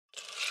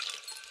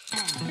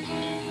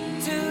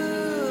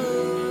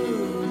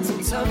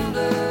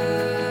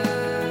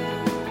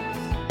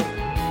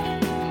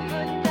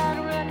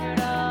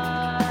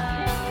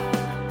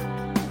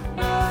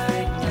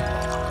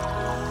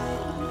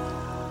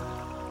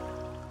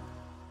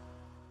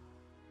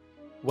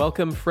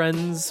Welcome,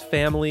 friends,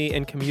 family,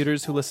 and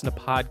commuters who listen to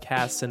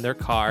podcasts in their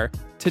car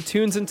to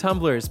Tunes and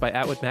Tumblers by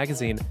Atwood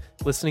Magazine.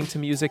 Listening to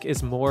music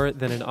is more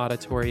than an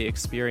auditory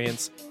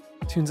experience.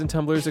 Tunes and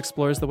Tumblers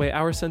explores the way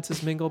our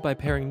senses mingle by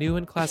pairing new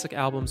and classic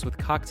albums with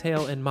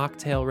cocktail and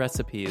mocktail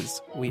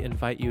recipes. We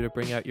invite you to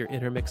bring out your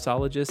inner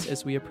mixologist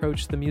as we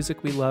approach the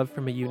music we love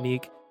from a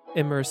unique,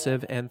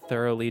 immersive, and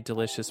thoroughly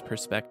delicious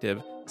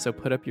perspective. So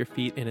put up your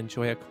feet and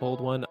enjoy a cold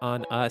one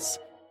on us.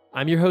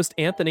 I'm your host,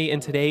 Anthony,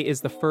 and today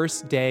is the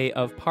first day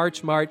of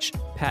Parch March,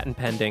 patent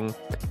pending,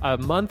 a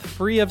month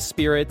free of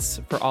spirits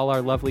for all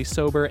our lovely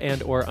sober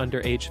and or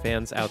underage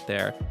fans out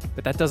there.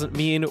 But that doesn't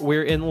mean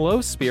we're in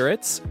low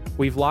spirits.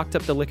 We've locked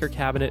up the liquor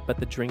cabinet, but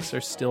the drinks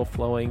are still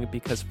flowing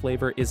because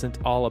flavor isn't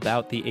all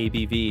about the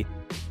ABV.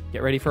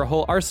 Get ready for a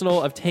whole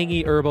arsenal of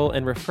tangy, herbal,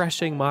 and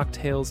refreshing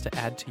mocktails to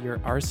add to your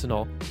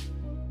arsenal.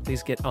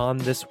 Please get on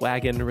this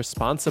wagon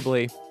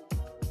responsibly.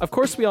 Of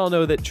course, we all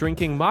know that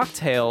drinking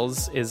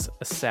mocktails is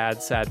a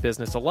sad, sad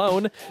business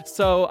alone,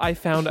 so I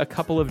found a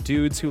couple of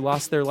dudes who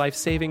lost their life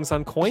savings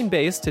on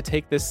Coinbase to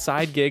take this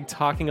side gig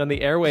talking on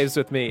the airwaves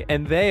with me,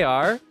 and they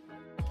are...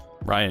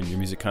 Ryan, your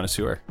music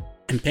connoisseur.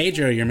 And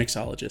Pedro, your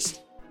mixologist.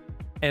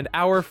 And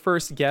our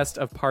first guest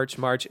of Parch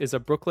March is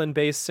a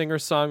Brooklyn-based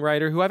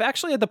singer-songwriter who I've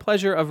actually had the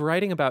pleasure of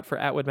writing about for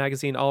Atwood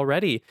Magazine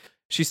already.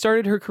 She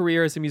started her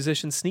career as a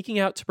musician sneaking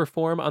out to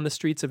perform on the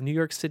streets of New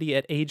York City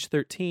at age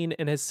 13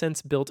 and has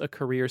since built a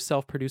career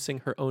self-producing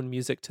her own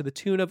music to the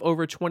tune of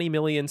over 20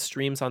 million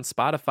streams on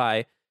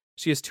Spotify.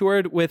 She has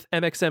toured with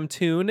MXM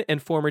Toon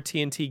and former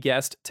TNT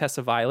guest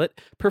Tessa Violet,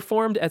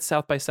 performed at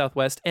South by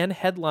Southwest, and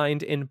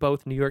headlined in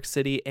both New York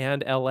City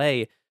and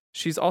LA.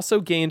 She's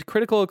also gained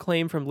critical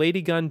acclaim from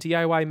Lady Gun,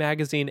 DIY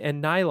Magazine, and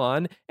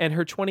Nylon, and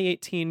her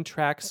 2018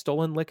 track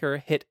Stolen Liquor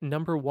hit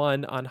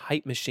 #1 on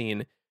Hype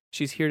Machine.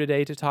 She's here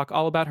today to talk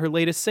all about her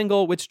latest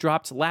single, which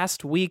dropped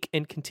last week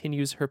and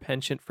continues her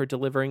penchant for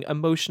delivering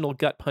emotional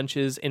gut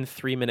punches in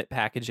 3-minute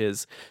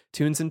packages.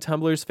 Tunes and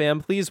Tumblers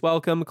fam, please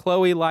welcome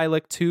Chloe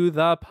Lilac to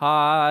the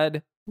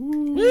pod.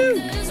 Woo.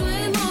 There's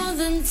way more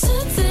than 10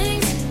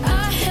 things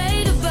I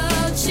hate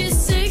about you,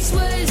 6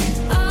 ways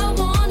I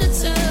want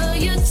to tell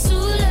you, too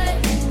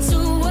late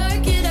to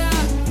work it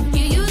out.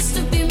 You used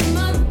to be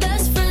my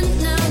best friend,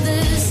 now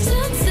there's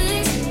 10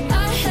 things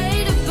I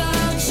hate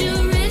about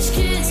you, rich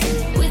kids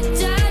with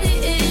daddy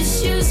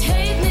issues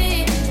hate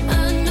me,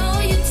 I know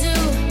you do,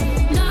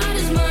 not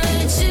as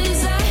much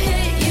as I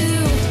hate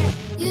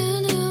you.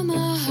 You knew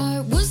my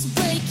heart was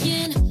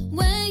breaking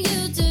when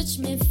you ditched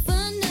me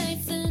for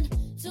Nathan.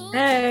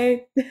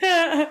 Hey,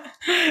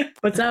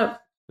 what's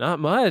up? Not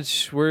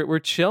much. We're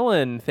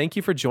chilling. Thank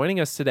you for joining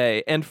us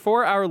today. And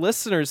for our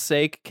listeners'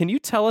 sake, can you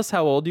tell us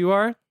how old you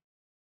are?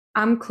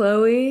 I'm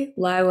Chloe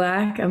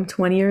Lilac. I'm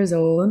 20 years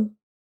old.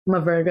 I'm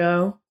a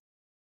Virgo.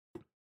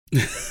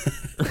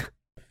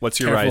 What's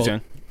your Careful.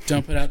 rising?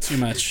 Don't put out too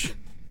much.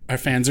 Our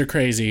fans are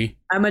crazy.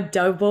 I'm a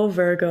double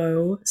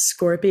Virgo,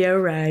 Scorpio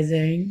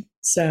rising.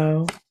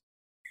 So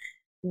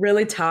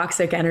really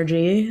toxic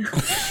energy.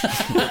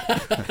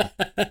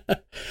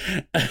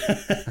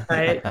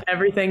 Right?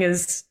 Everything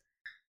is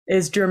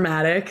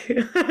dramatic.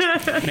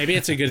 Maybe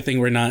it's a good thing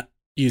we're not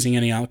using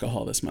any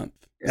alcohol this month.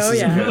 Oh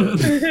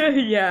yeah.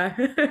 Yeah.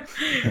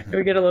 It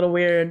would get a little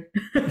weird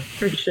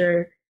for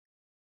sure.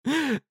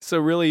 So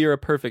really, you're a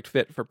perfect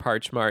fit for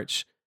Parch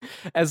March.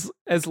 As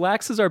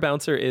lax as our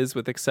bouncer is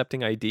with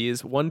accepting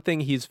IDs, one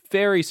thing he's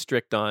very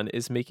strict on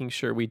is making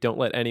sure we don't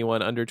let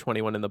anyone under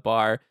 21 in the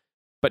bar.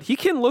 But he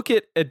can look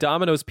at a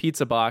Domino's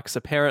pizza box,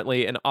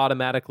 apparently, and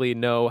automatically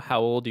know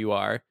how old you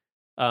are.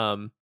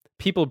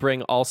 People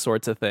bring all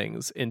sorts of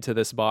things into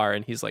this bar,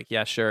 and he's like,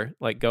 yeah, sure,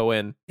 like, go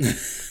in.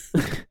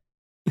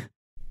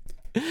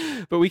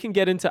 But we can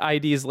get into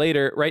IDs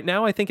later. Right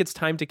now, I think it's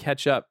time to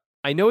catch up.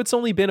 I know it's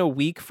only been a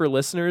week for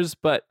listeners,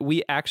 but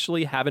we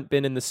actually haven't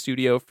been in the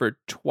studio for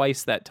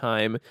twice that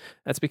time.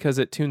 That's because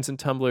at Tunes and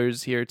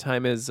Tumblers here,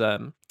 time is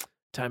a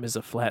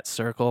flat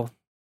circle.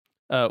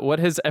 What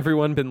has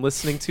everyone been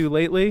listening to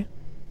lately?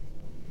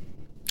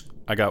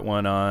 I got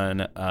one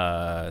on,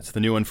 it's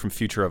the new one from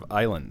Future of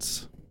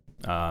Islands.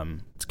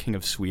 It's King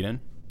of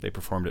Sweden. They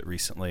performed it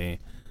recently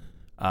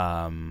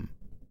on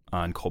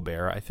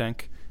Colbert, I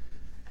think.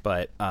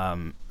 But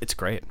it's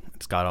great.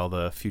 It's got all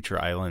the Future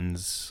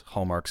Islands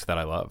hallmarks that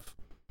I love.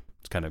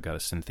 It's kind of got a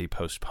synthy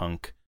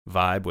post-punk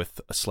vibe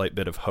with a slight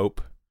bit of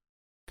hope,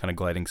 kind of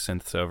gliding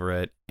synths over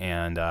it.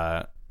 And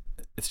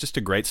it's just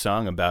a great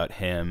song about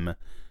him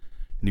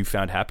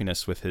newfound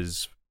happiness with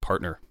his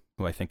partner,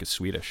 who I think is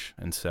Swedish.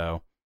 And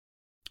so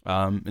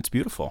it's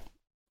beautiful.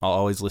 I'll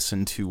always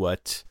listen to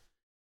what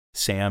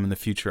Sam and the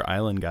Future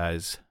Island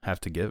guys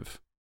have to give.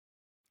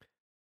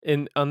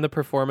 On the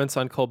performance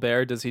on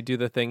Colbert, does he do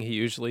the thing he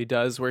usually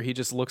does where he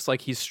just looks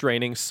like he's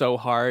straining so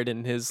hard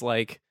and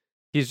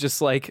he's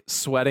just like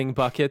sweating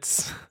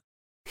buckets?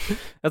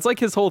 That's like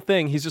his whole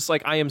thing. He's just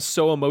like, I am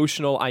so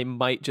emotional, I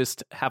might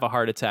just have a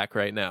heart attack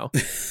right now.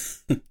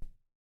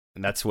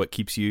 And that's what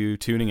keeps you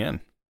tuning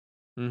in.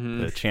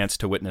 Mm-hmm. The chance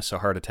to witness a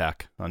heart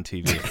attack on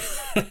TV.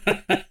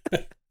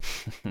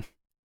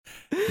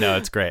 No,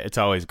 it's great. It's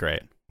always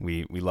great.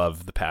 We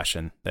love the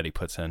passion that he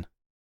puts in.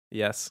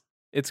 Yes,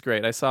 it's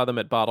great. I saw them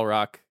at Bottle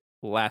Rock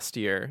last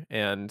year,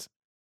 and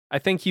I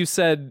think you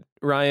said,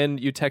 Ryan,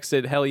 you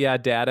texted, hell yeah,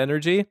 dad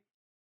energy,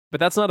 but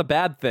that's not a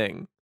bad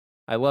thing.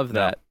 I love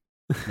that.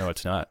 No,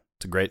 it's not.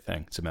 It's a great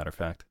thing, as a matter of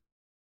fact.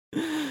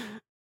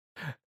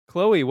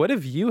 Chloe, what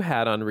have you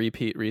had on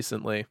repeat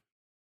recently?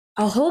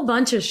 A whole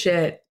bunch of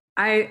shit.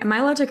 Am I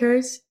allowed to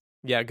curse?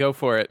 Yeah, go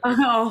for it. A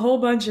whole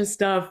bunch of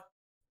stuff.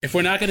 If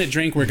we're not going to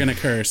drink, we're going to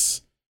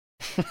curse.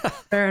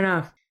 Fair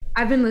enough.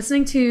 I've been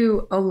listening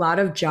to a lot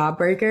of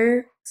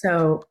Jawbreaker,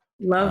 so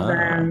love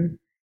them.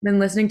 Been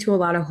listening to a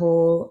lot of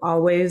Hole,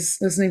 always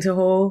listening to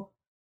Hole.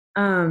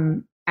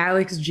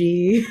 Alex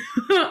G,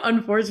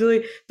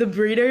 unfortunately. The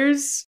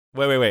Breeders.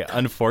 Wait.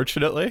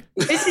 Unfortunately?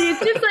 It's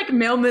just like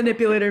male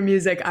manipulator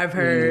music I've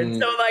heard.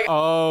 So like,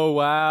 Oh,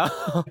 wow.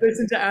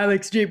 listen to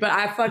Alex G, but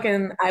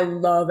I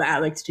love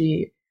Alex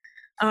G.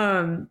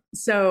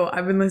 So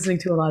I've been listening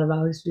to a lot of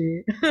Alex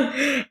G,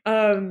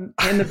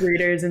 and the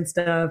Breeders and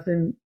stuff,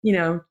 and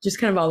just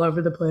kind of all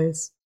over the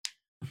place.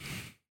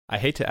 I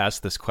hate to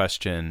ask this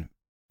question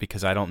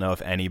because I don't know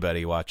if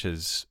anybody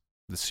watches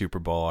the Super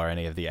Bowl or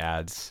any of the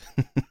ads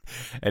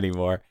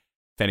anymore.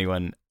 If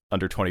anyone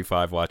under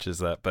 25 watches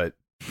that, but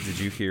did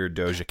you hear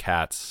Doja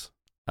Cat's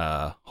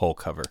whole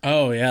cover?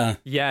 Oh, yeah.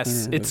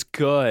 Yes, it's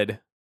good.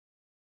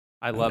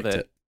 I love liked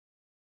it.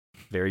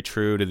 Very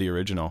true to the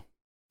original.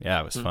 Yeah,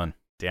 it was fun.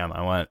 Damn,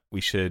 I want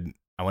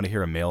to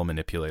hear a male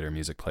manipulator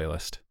music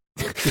playlist.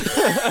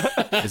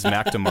 Is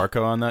Mac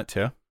DeMarco on that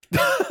too?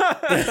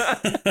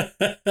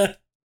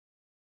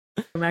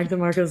 Mac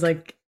DeMarco's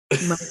like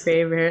my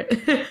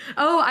favorite.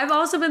 Oh, I've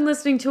also been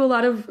listening to a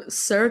lot of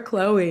Sir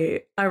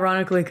Chloe,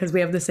 ironically, because we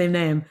have the same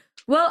name.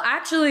 Well,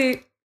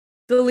 actually,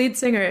 the lead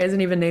singer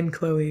isn't even named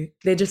Chloe.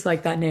 They just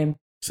like that name.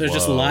 So they're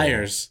just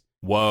liars.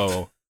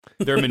 Whoa.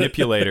 They're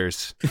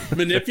manipulators.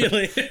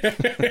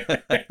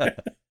 Manipulator.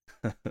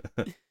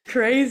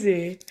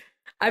 Crazy.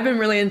 I've been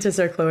really into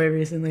Sir Chloe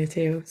recently,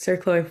 too. Sir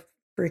Chloe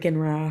freaking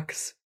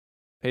rocks.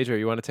 Pedro,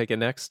 you want to take it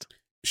next?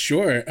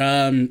 Sure.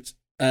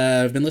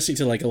 I've been listening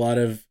to like a lot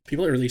of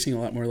people are releasing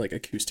a lot more like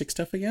acoustic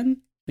stuff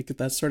again. Like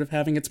that's sort of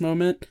having its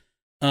moment.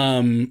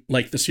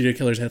 Like the Studio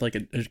Killers had like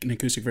an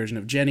acoustic version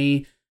of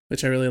Jenny,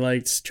 which I really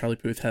liked. Charlie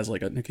Puth has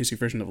like an acoustic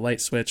version of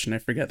Light Switch, and I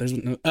forget there's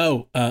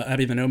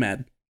Abby the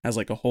Nomad has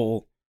like a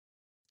whole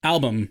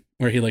album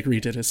where he like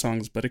redid his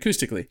songs but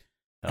acoustically.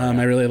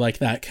 I really like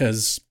that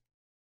because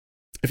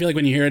I feel like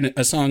when you hear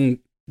a song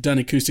done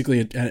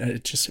acoustically,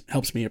 it just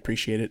helps me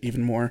appreciate it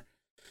even more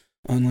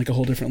on like a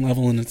whole different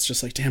level, and it's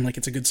just like, damn, like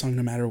it's a good song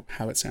no matter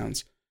how it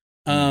sounds.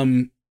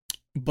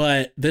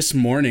 But this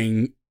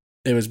morning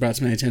it was brought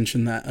to my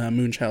attention that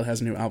Moonchild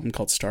has a new album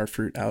called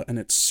Starfruit out, and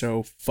it's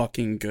so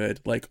fucking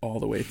good, like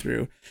all the way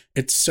through.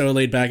 It's so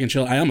laid back and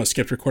chill. I almost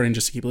skipped recording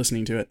just to keep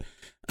listening to it.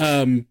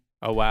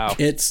 Oh wow,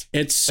 it's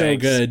so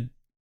good.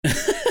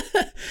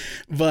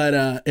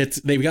 But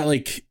they've got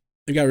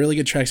really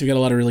good tracks. They've got a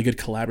lot of really good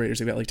collaborators.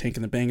 They've got like Tank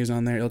and the Bangers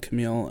on there, Il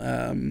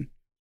Camille,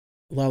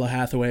 Lala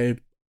Hathaway,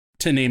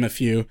 to name a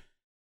few.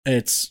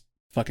 It's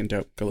fucking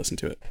dope. Go listen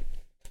to it.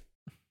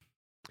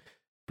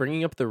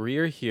 Bringing up the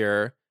rear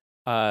here,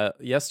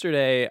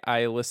 yesterday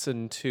I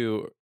listened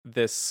to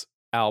this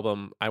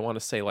album, I want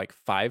to say like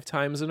 5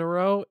 times in a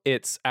row.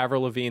 It's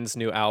Avril Lavigne's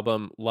new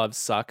album, Love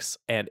Sucks,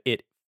 and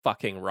it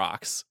fucking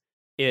rocks.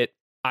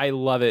 I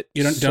love it.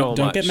 You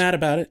don't get mad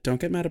about it.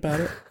 Don't get mad about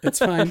it. It's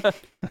fine.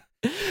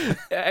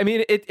 I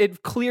mean,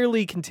 it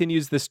clearly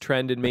continues this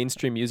trend in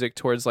mainstream music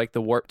towards like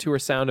the Warped Tour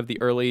sound of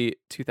the early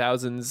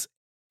 2000s,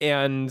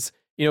 and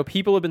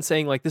people have been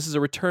saying like this is a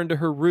return to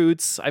her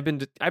roots. I've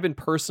been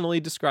personally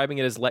describing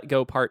it as Let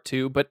Go Part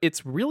 2, but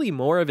it's really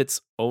more of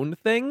its own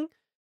thing.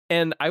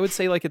 And I would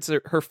say like it's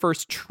her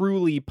first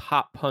truly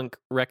pop punk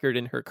record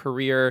in her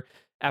career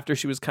after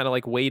she was kind of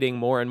like wading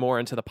more and more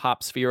into the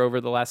pop sphere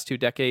over the last 2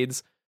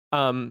 decades.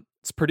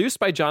 It's produced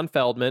by John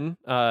Feldman,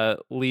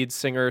 lead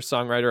singer,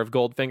 songwriter of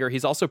Goldfinger.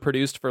 He's also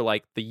produced for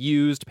like The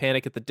Used,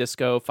 Panic at the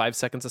Disco, 5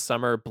 Seconds of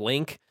Summer,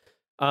 Blink.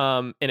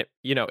 And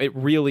it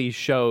really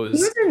shows.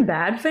 He was in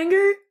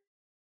Badfinger?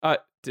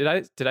 Did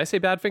I say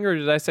Badfinger or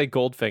did I say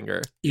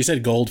Goldfinger? You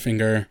said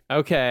Goldfinger.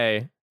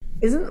 Okay.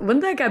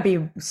 Wouldn't that guy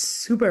be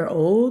super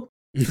old?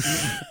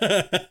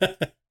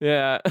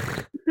 Yeah.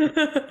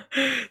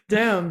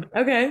 Damn.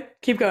 Okay.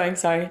 Keep going.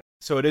 Sorry.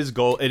 So it is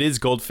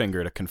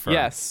Goldfinger, to confirm.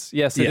 Yes,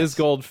 it is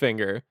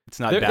Goldfinger. It's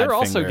not They're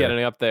also Badfinger.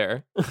 getting up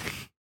there.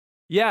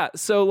 Yeah,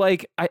 so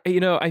like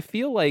I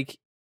feel like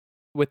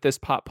with this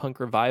pop punk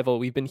revival,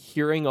 we've been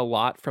hearing a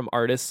lot from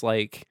artists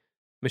like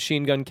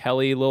Machine Gun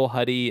Kelly, Lil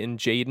Huddy, and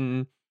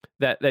Jaden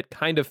that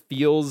kind of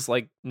feels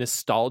like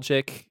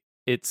nostalgic.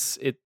 It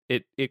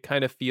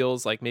kind of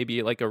feels like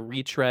maybe like a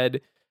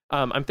retread.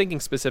 I'm thinking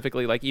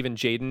specifically like even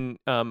Jaden.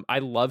 I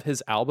love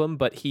his album,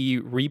 but he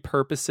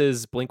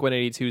repurposes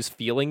Blink-182's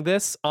 "Feeling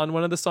This" on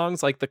one of the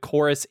songs. Like the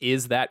chorus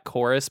is that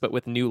chorus, but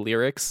with new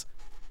lyrics.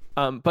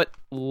 But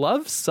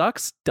 "Love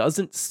Sucks"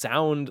 doesn't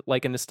sound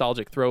like a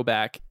nostalgic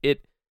throwback.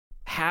 It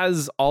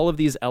has all of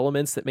these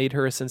elements that made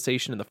her a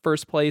sensation in the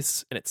first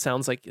place, and it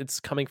sounds like it's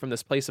coming from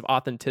this place of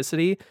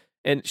authenticity.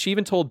 And she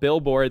even told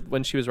Billboard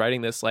when she was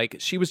writing this, like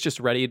she was just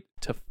ready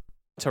to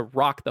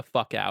rock the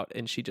fuck out,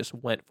 and she just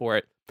went for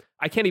it.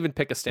 I can't even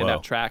pick a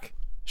standout track.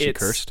 She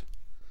cursed.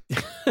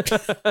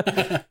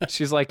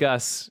 She's like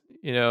us,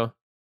 you know.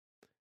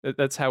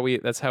 That's how we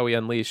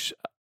unleash.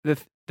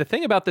 The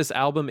thing about this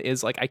album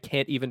is like I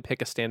can't even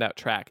pick a standout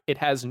track. It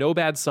has no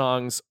bad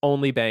songs,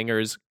 only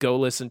bangers. Go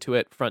listen to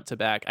it front to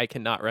back. I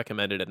cannot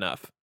recommend it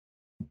enough.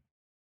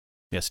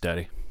 Yes,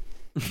 Daddy.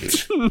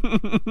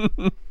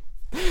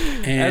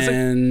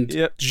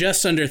 And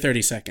just under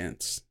 30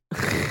 seconds.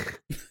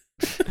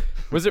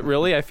 Was it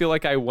really? I feel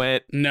like I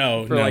went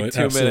No, like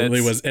 2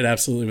 minutes. It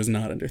absolutely was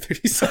not under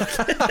 30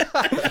 seconds.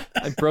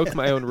 I broke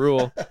my own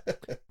rule.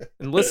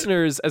 And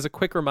listeners, as a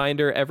quick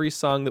reminder, every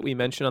song that we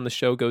mention on the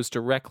show goes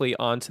directly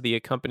onto the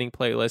accompanying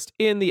playlist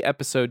in the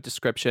episode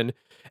description.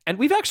 And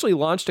we've actually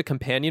launched a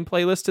companion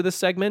playlist to this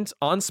segment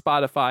on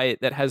Spotify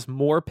that has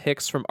more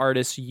picks from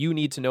artists you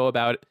need to know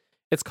about.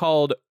 It's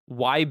called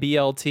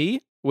YBLT,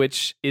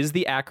 which is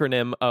the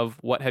acronym of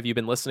What Have You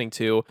Been Listening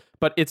To?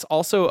 But it's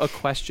also a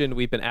question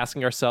we've been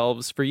asking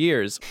ourselves for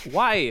years.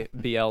 Why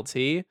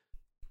BLT?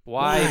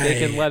 Why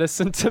bacon, lettuce,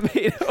 and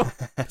tomato?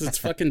 Because it's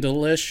fucking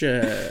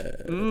delicious.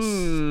 We're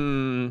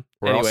Anyway,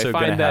 also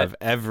going to find have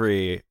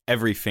every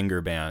finger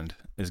band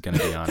is going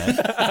to be on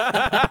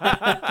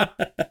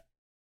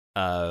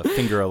it.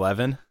 Finger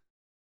 11.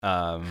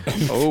 Oh,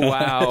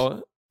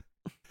 wow.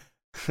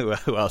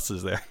 Who else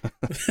is there?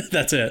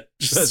 That's it.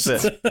 That's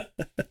it.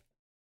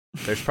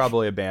 There's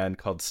probably a band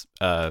called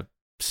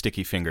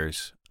Sticky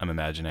Fingers, I'm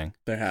imagining.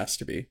 There has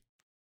to be.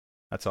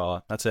 That's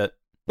all. That's it.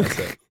 That's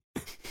it.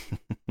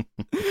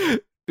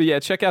 But yeah,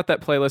 check out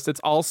that playlist. It's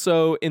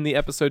also in the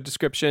episode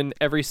description.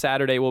 Every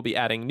Saturday we'll be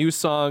adding new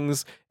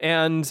songs.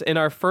 And in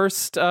our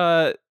first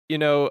batch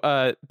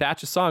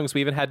of songs,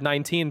 we even had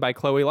 19 by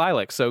Chloe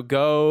Lilac. So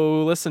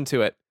go listen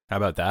to it. How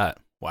about that?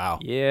 Wow.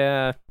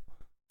 Yeah.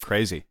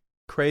 Crazy.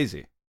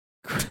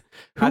 Who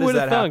How does would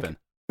that have thunk?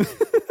 happen?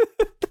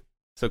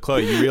 So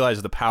Chloe, you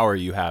realize the power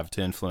you have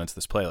to influence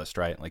this playlist,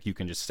 right? Like you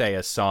can just say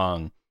a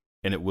song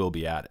and it will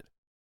be added.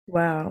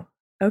 Wow.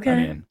 Okay. I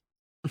mean,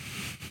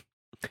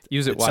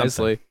 Use it it's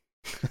wisely.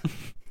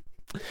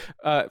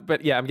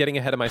 But yeah, I'm getting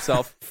ahead of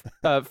myself.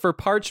 For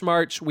Parch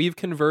March, we've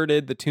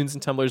converted the Tunes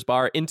and Tumblers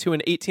bar into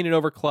an 18 and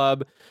over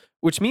club,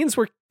 which means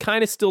we're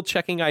kind of still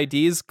checking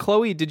IDs.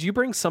 Chloe, did you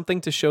bring something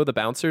to show the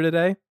bouncer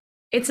today?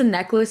 It's a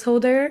necklace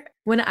holder.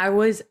 When I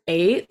was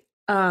 8,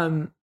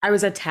 I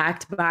was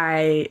attacked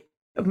by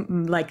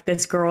like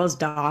this girl's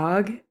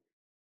dog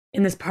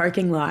in this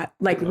parking lot,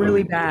 like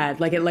really bad.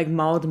 Like it like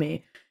mauled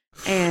me.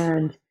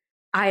 And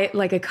I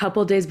like a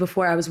couple days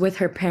before I was with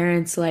her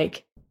parents,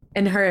 like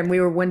and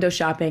we were window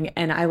shopping,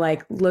 and I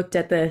like looked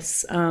at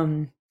this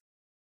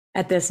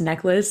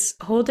necklace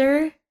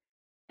holder,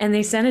 and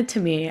they sent it to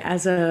me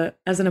as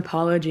an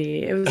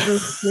apology. It was really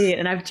sweet,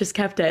 and I've just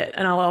kept it,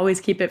 and I'll always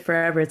keep it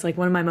forever. It's like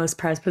one of my most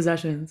prized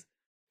possessions.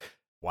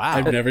 wow.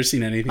 I've never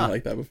seen anything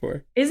like that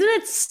before. Isn't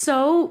it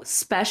so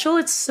special?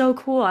 It's so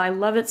cool. I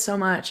love it so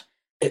much.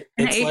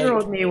 And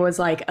 8-year-old me was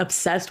like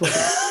obsessed with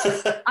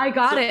it. I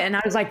got it and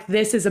I was like,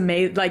 this is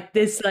amazing.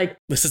 This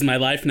is my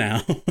life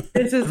now.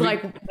 This is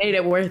like made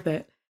it worth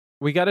it.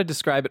 We got to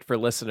describe it for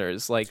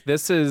listeners. Like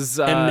this is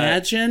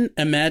imagine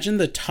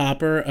the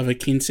topper of a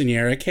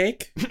quinceañera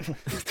cake,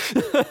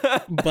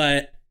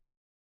 but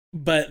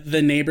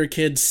the neighbor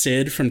kid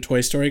Sid from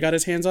Toy Story got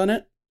his hands on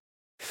it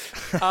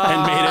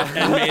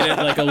and made it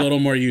like a little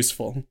more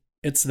useful.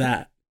 It's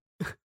that.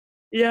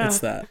 Yeah. It's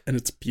that, and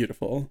it's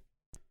beautiful.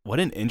 What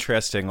an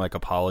interesting like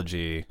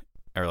apology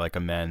or like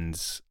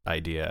amends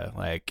idea.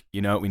 Like,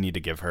 you know what we need to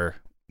give her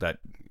that.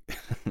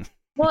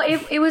 Well,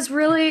 it was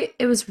really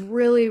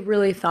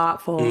really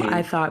thoughtful.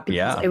 I thought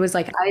because it was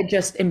like I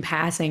just in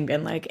passing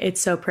been like it's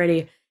so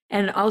pretty,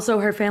 and also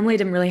her family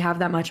didn't really have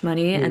that much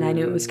money, and I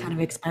knew it was kind of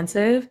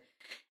expensive,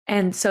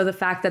 and so the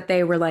fact that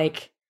they were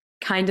like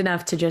kind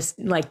enough to just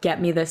like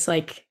get me this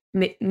like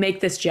make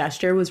this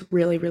gesture was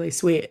really really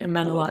sweet. It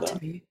meant a lot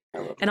to me.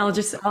 And I'll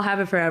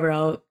have it forever.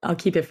 I'll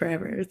keep it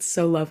forever. It's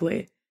so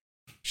lovely.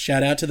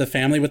 Shout out to the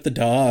family with the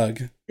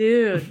dog.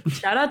 Dude,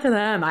 shout out to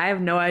them. I have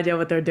no idea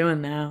what they're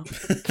doing now.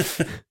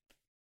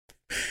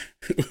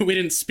 We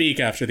didn't speak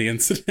after the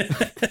incident.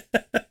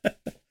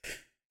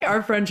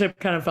 Our friendship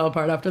kind of fell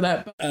apart after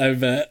that. I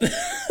bet.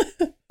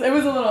 It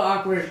was a little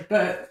awkward,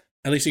 but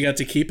at least you got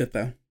to keep it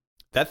though.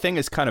 That thing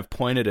is kind of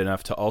pointed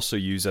enough to also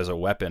use as a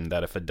weapon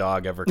that if a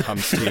dog ever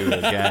comes to you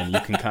again,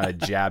 you can kind of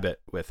jab it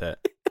with it.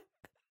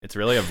 It's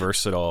really a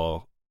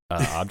versatile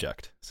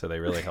object, so they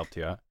really helped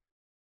you out.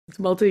 It's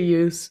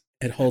multi-use.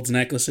 It holds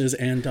necklaces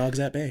and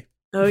dogs at bay.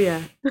 Oh,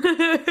 yeah.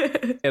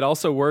 It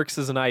also works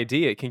as an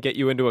ID. It can get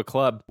you into a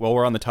club. Well,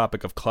 we're on the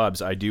topic of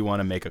clubs. I do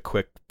want to make a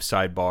quick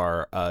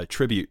sidebar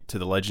tribute to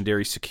the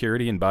legendary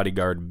security and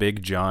bodyguard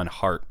Big John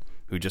Hart,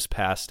 who just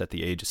passed at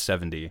the age of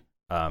 70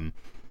 a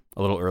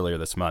little earlier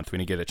this month. We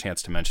didn't get a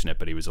chance to mention it,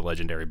 but he was a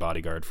legendary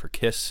bodyguard for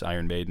Kiss,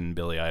 Iron Maiden,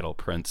 Billy Idol,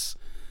 Prince.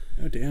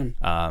 Oh, damn.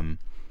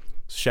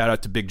 Shout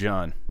out to Big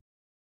John.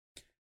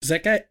 Does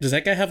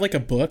that guy have like a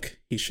book?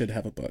 He should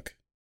have a book.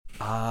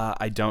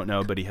 I don't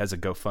know, but he has a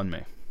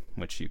GoFundMe,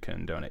 which you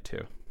can donate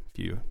to if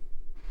you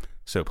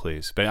so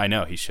please. But I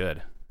know he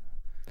should.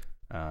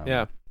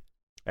 Yeah.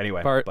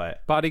 Anyway,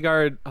 but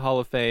Bodyguard Hall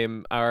of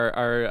Fame.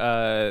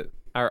 Our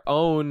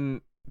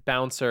own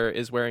bouncer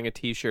is wearing a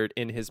T-shirt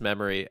in his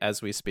memory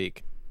as we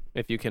speak.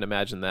 If you can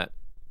imagine that.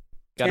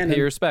 Got to pay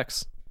your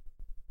respects.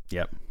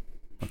 Yep,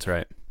 that's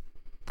right.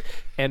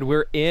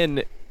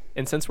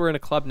 And since we're in a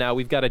club now,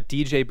 we've got a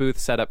DJ booth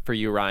set up for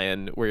you,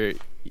 Ryan, where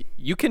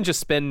you can just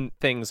spin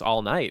things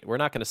all night. We're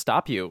not going to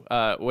stop you.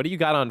 What do you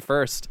got on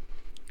first?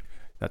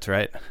 That's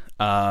right.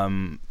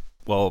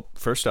 Well,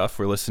 first off,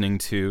 we're listening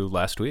to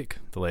Last Week,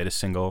 the latest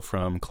single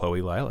from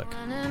Chloe Lilac.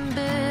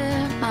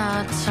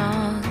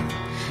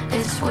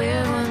 It's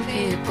weird when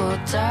people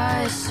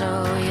die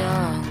so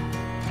young.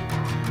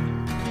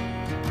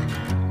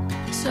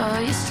 Saw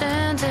you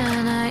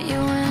standing at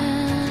your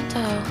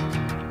window,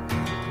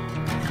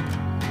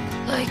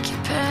 like your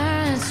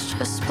parents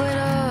just split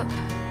up.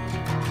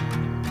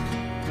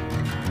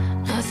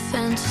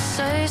 Nothing to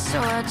say, so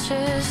I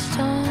just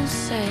don't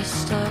say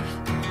stuff.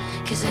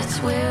 'Cause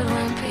it's weird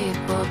when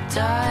people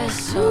die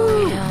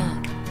so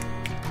young.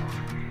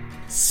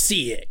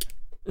 Sick.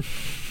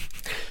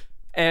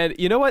 And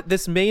you know what?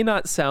 This may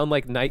not sound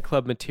like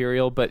nightclub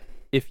material, but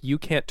if you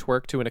can't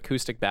twerk to an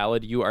acoustic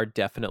ballad, you are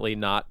definitely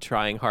not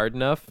trying hard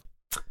enough.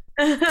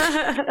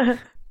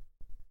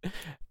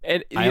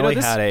 And I only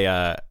had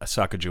a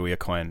Sacagawea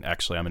coin.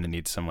 Actually, I'm going to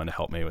need someone to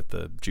help me with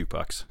the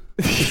jukebox.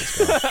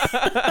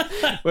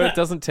 Well, it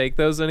doesn't take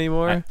those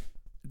anymore.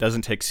 It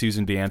doesn't take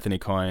Susan B. Anthony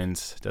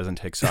coins. Doesn't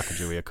take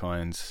Sacagawea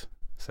coins.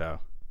 So,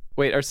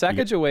 wait, are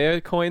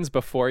Sacagawea coins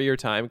before your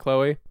time,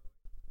 Chloe?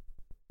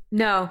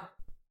 No.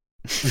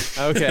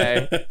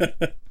 Okay.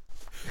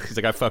 He's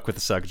like, I fuck with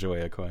the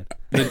Sacagawea coin.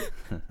 The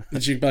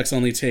jukebox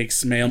only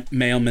takes male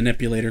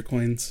manipulator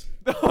coins.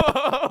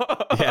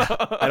 Yeah,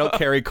 I don't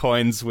carry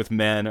coins with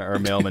men or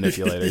male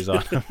manipulators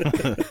on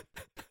them.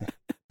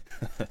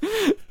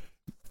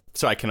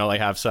 So I can only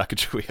have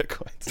Sacagawea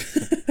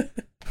coins.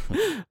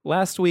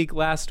 Last week,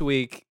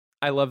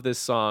 I love this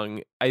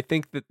song. I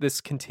think that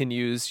this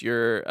continues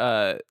your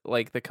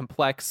like the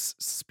complex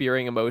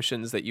spearing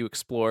emotions that you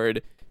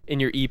explored in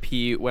your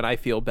EP When I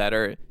Feel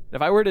Better. And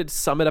if I were to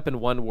sum it up in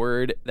one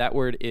word, that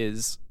word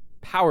is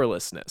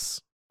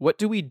powerlessness. What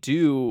do we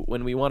do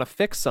when we want to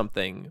fix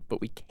something,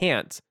 but we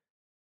can't?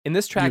 In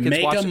this track, you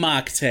make a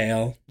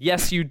mocktail.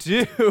 Yes, you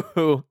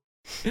do.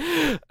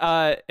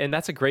 And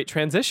that's a great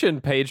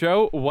transition,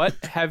 Pedro.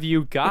 What have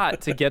you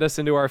got to get us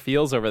into our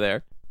feels over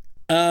there?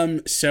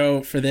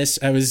 So for this,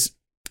 I was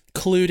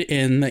clued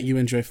in that you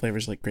enjoy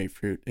flavors like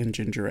grapefruit and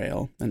ginger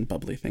ale and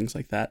bubbly things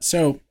like that.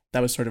 So that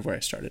was sort of where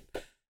I started.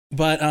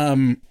 But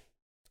I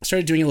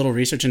started doing a little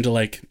research into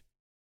like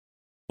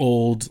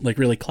old, like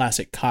really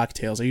classic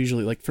cocktails. I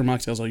usually like for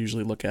mocktails, I'll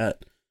usually look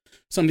at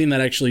something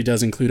that actually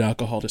does include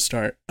alcohol to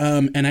start.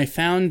 And I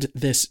found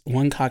this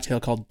one cocktail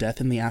called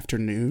Death in the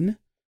Afternoon.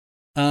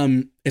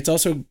 It's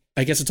also,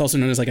 I guess it's also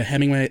known as like a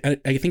Hemingway.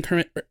 I think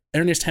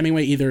Ernest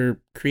Hemingway either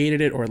created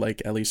it or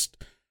like at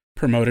least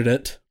promoted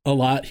it a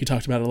lot. He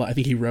talked about it a lot. I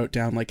think he wrote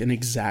down like an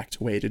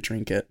exact way to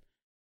drink it.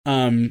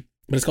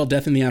 But it's called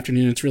Death in the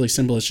Afternoon. It's really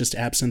simple. It's just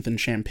absinthe and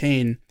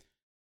champagne.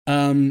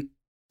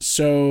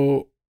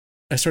 So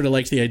I sort of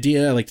liked the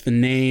idea. I liked the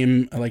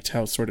name. I liked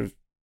how sort of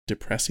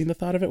depressing the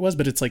thought of it was,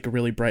 but it's like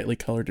really brightly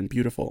colored and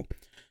beautiful.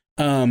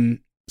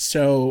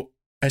 So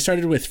I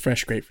started with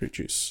fresh grapefruit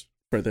juice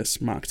for this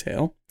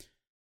mocktail.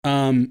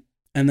 And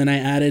then I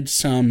added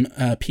some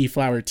pea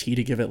flower tea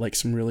to give it like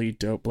some really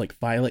dope like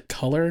violet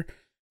color.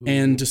 Ooh.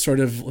 And to sort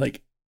of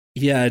like,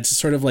 yeah, it's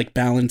sort of like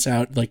balance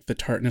out like the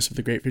tartness of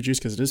the grapefruit juice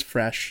because it is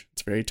fresh.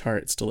 It's very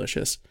tart. It's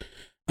delicious.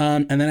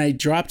 And then I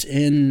dropped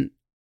in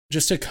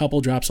just a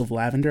couple drops of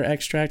lavender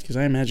extract because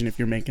I imagine if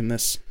you're making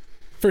this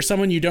for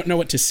someone you don't know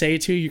what to say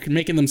to, you can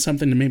making them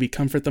something to maybe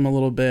comfort them a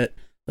little bit,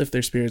 lift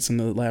their spirits, and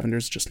the lavender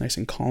is just nice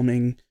and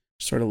calming,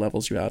 sort of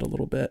levels you out a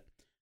little bit.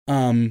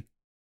 And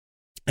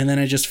then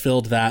I just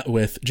filled that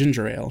with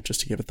ginger ale just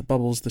to give it the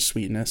bubbles, the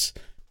sweetness.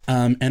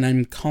 And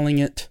I'm calling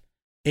it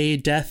A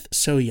Death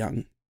So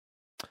Young.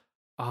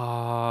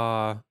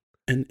 Ah.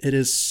 And it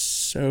is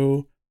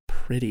so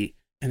pretty.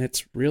 And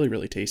it's really,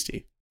 really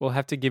tasty. We'll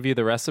have to give you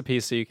the recipe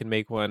so you can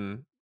make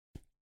one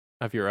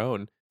of your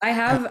own. I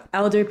have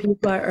elder pea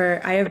flower,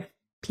 or I have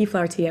pea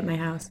flower tea at my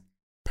house.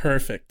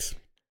 Perfect.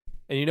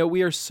 And you know,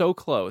 we are so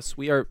close.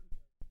 We are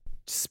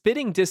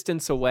spitting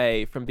distance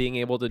away from being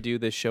able to do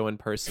this show in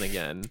person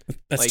again.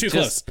 That's like, too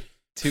close.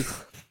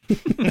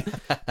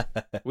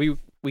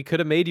 We could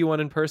have made you one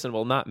in person.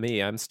 Well, not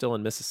me. I'm still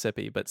in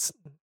Mississippi, but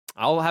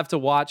I'll have to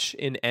watch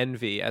in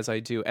envy as I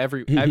do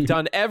I've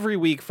done every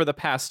week for the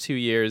past 2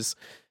 years.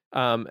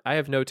 I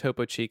have no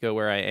Topo Chico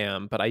where I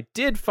am, but I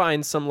did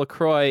find some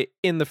LaCroix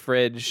in the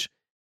fridge.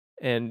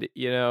 And,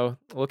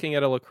 looking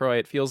at a LaCroix,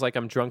 it feels like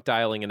I'm drunk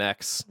dialing an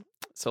ex.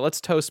 So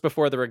let's toast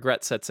before the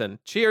regret sets in.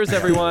 Cheers,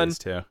 everyone.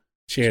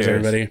 Cheers,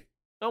 everybody.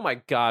 Oh my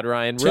God,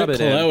 Ryan, rub it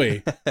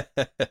Chloe.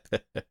 in.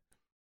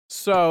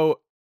 So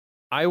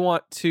I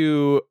want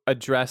to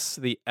address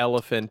the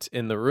elephant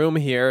in the room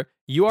here.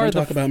 You are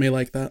Don't talk about me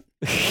like that.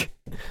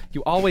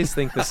 You always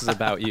think this is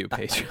about you,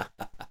 Pedro.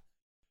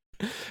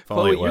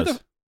 Chloe,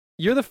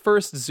 you're the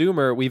first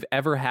Zoomer we've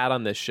ever had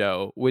on this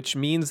show, which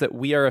means that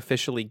we are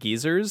officially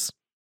geezers.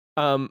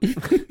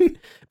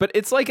 But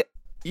it's like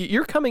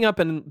you're coming up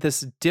in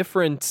this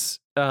different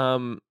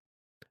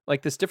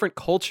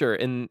culture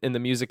in the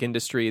music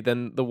industry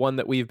than the one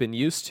that we've been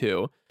used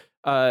to.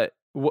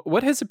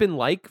 What has it been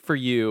like for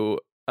you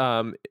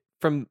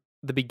from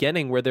the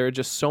beginning, where there are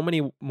just so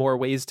many more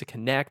ways to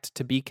connect,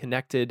 to be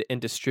connected,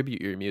 and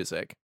distribute your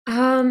music?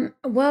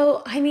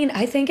 Well, I mean,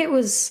 I think it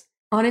was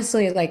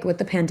honestly like with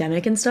the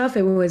pandemic and stuff,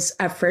 it was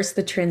at first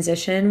the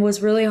transition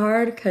was really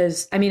hard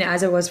because, I mean,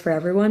 as it was for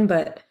everyone,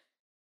 but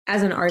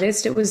as an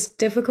artist, it was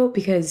difficult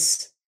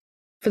because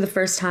for the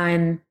first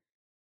time,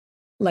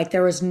 like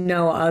there was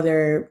no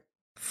other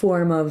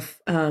form of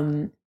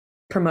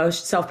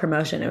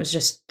self-promotion. It was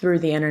just through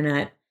the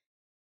internet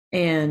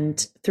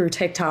and through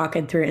TikTok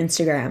and through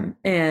Instagram,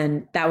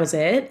 and that was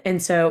it.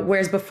 And so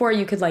whereas before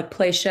you could like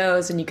play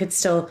shows and you could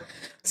still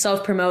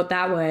self-promote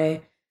that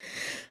way,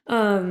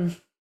 and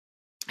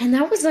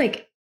that was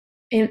like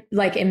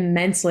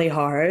immensely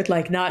hard.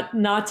 Like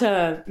not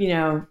to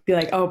be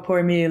like, oh,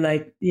 poor me,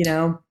 like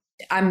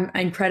I'm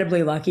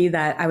incredibly lucky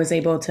that I was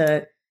able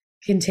to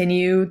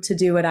continue to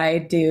do what I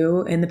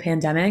do in the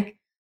pandemic.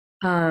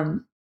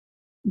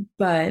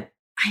 But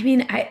I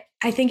mean, I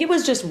think it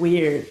was just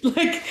weird,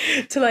 like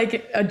to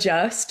like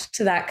adjust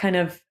to that kind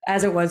of,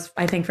 as it was,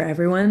 I think for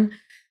everyone,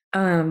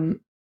 to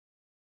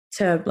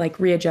like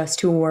readjust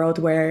to a world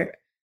where,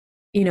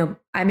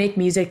 I make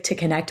music to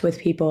connect with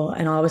people,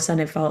 and all of a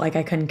sudden it felt like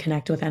I couldn't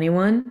connect with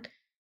anyone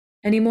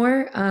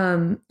anymore.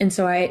 And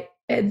so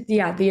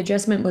the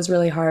adjustment was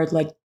really hard,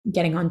 like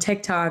getting on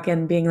TikTok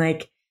and being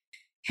like,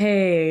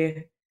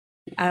 hey,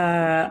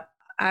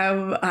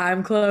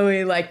 I'm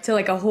Chloe, like to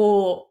like a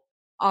whole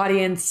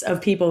audience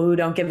of people who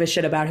don't give a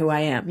shit about who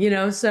I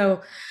am,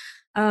 so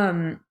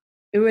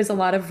it was a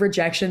lot of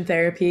rejection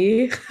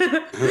therapy.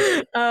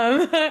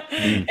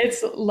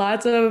 It's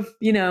lots of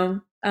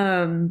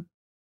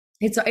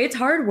it's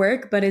hard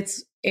work, but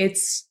it's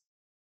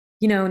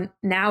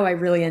now I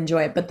really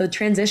enjoy it, but the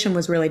transition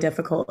was really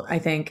difficult, I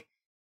think.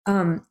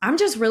 I'm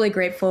just really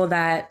grateful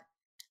that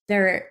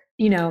there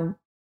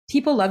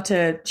people love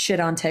to shit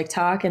on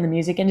TikTok in the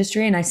music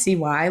industry, and I see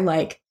why.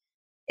 Like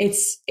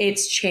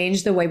it's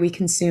changed the way we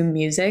consume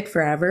music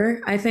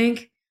forever, I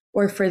think,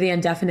 or for the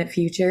indefinite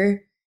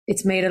future.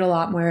 It's made it a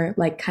lot more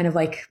like kind of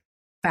like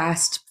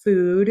fast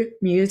food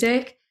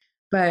music.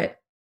 But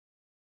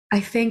I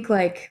think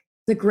like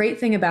the great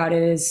thing about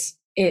it is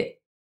the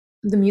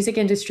music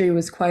industry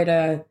was quite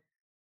an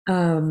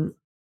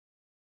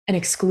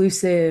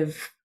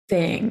exclusive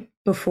thing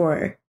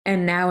before.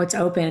 And now it's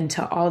open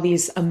to all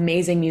these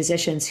amazing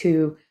musicians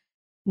who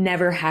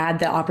never had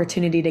the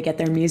opportunity to get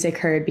their music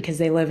heard because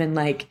they live in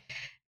like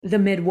the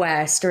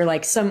Midwest or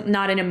like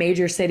not in a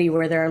major city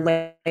where there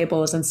are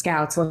labels and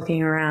scouts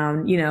looking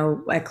around,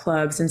 at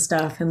clubs and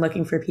stuff and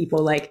looking for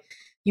people. Like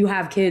you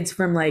have kids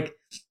from like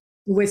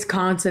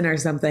Wisconsin or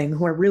something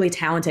who are really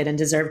talented and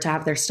deserve to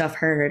have their stuff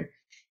heard,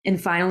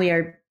 and finally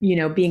are,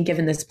 being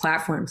given this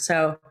platform.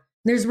 So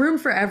there's room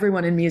for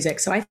everyone in music.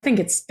 So I think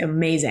it's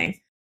amazing.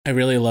 I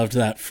really loved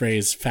that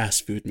phrase,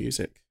 fast food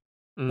music.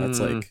 That's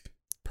like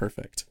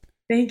perfect.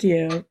 Thank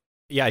you.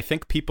 Yeah, I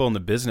think people in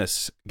the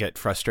business get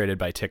frustrated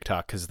by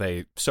TikTok because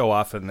they so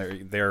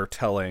often they're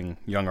telling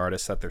young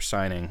artists that they're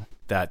signing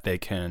that they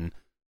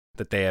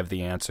have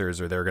the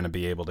answers, or they're going to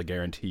be able to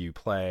guarantee you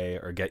play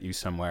or get you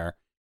somewhere,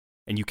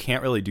 and you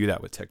can't really do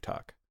that with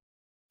TikTok.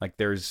 Like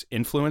there's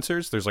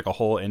influencers, there's like a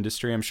whole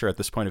industry, I'm sure at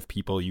this point, of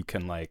people you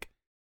can like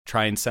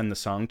try and send the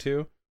song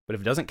to, but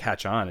if it doesn't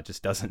catch on, it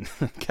just doesn't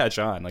catch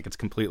on. Like it's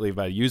completely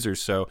by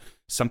users, so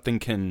something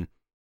can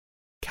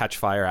catch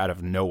fire out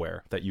of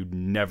nowhere that you'd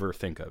never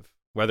think of,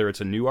 whether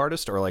it's a new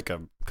artist or like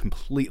a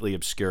completely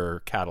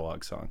obscure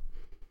catalog song.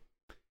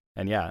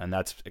 And and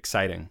that's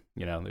exciting.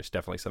 There's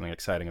definitely something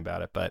exciting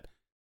about it, but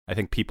I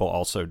think people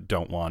also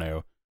don't want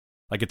to,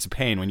 like, it's a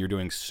pain when you're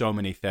doing so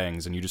many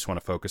things and you just want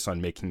to focus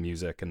on making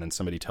music, and then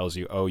somebody tells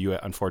you, oh,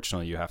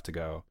 unfortunately you have to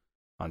go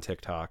on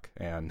TikTok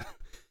and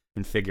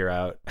figure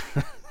out.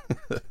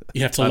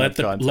 You have to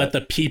let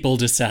the people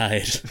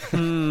decide.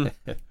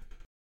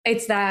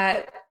 It's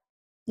that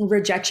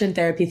rejection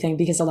therapy thing,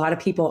 because a lot of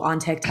people on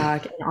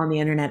TikTok and on the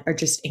internet are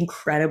just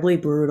incredibly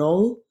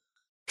brutal.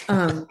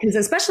 Because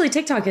especially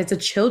TikTok, it's a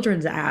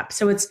children's app.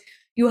 So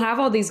you have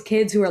all these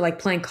kids who are like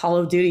playing Call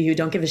of Duty who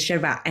don't give a shit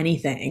about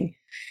anything.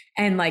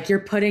 and like you're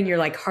putting your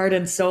like heart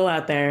and soul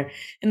out there,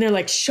 and they're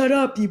like, shut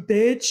up, you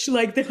bitch.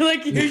 Like they're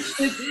like, you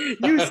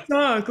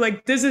suck.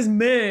 Like this is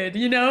mid,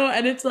 you know?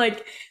 And it's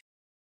like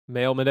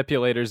Male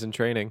manipulators in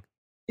training.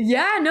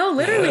 yeah, no,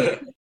 literally.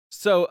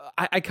 So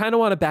I kind of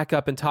want to back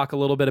up and talk a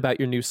little bit about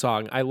your new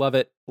song. I love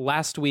it.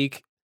 Last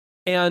week,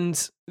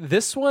 and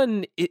this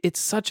one, it's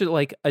such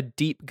a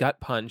deep gut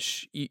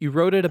punch. You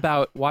wrote it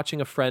about watching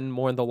a friend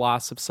mourn the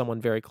loss of someone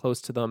very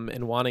close to them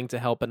and wanting to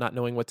help but not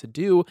knowing what to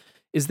do.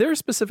 Is there a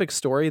specific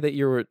story that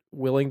you're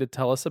willing to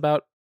tell us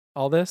about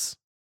all this?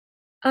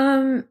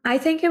 I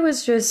think it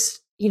was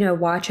just, you know,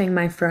 watching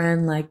my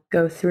friend like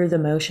go through the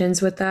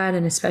motions with that,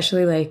 and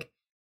especially like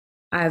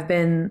I've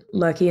been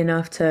lucky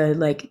enough to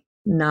like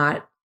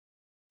not,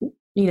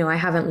 you know, I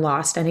haven't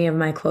lost any of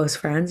my close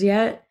friends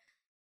yet.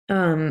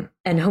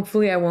 And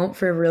hopefully I won't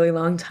for a really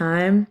long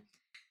time.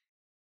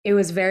 It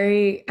was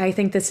I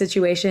think the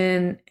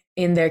situation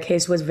in their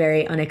case was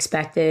very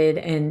unexpected.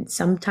 And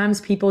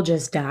sometimes people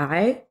just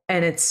die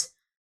and it's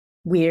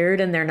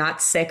weird and they're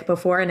not sick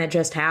before and it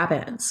just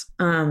happens.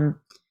 And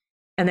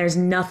there's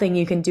nothing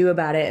you can do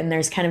about it. And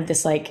there's kind of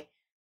this like,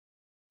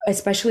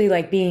 especially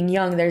like being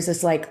young, there's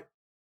this like,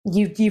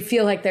 you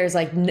feel like there's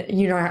like,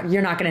 you know,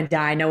 you're not going to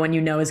die. No one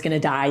you know is going to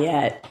die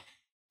yet.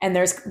 And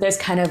there's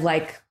kind of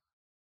like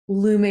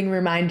looming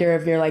reminder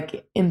of your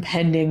like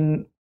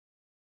impending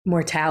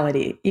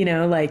mortality, you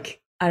know,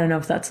 like, I don't know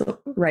if that's the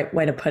right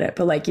way to put it,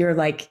 but like your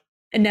like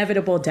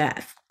inevitable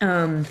death.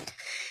 And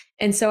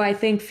so I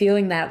think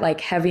feeling that like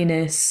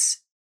heaviness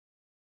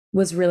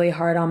was really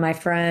hard on my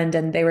friend,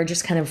 and they were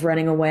just kind of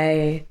running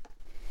away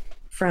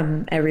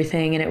from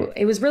everything. And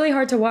it was really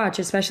hard to watch,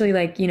 especially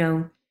like, you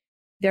know,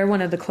 they're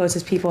one of the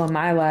closest people in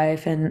my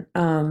life. And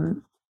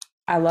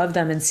I love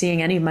them, and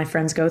seeing any of my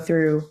friends go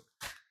through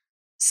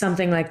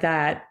something like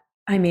that,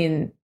 I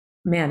mean,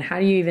 man, how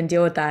do you even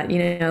deal with that?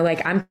 You know,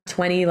 like I'm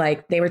 20,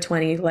 like they were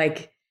 20,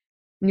 like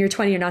when you're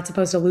 20, you're not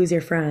supposed to lose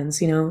your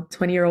friends, you know,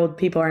 20-year-old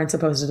people aren't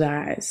supposed to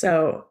die.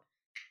 So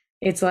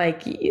it's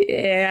like,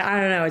 yeah, I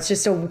don't know. It's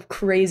just a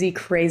crazy,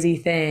 crazy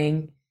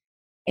thing.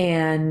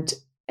 And,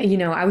 you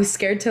know, I was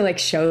scared to like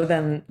show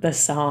them the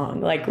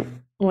song. Like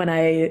when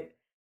I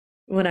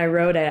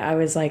wrote it, I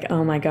was like,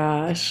 oh my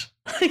gosh.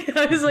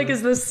 I was like,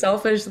 is this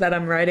selfish that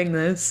I'm writing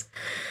this?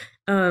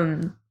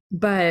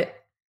 But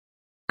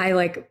I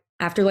like,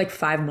 after like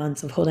 5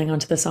 months of holding on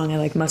to the song, I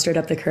like mustered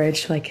up the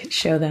courage to like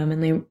show them,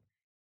 and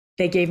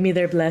they gave me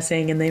their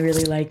blessing and they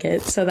really like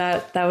it. So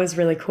that was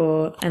really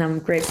cool. And I'm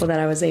grateful that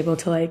I was able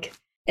to like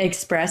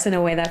express in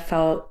a way that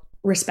felt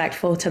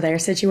respectful to their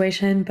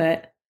situation.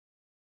 But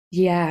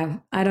yeah,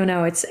 I don't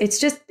know. It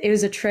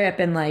was a trip,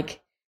 and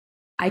like,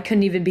 I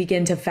couldn't even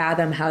begin to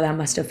fathom how that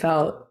must have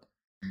felt.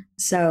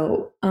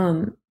 So,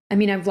 I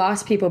mean, I've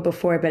lost people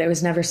before, but it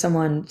was never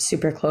someone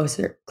super close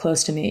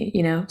to me,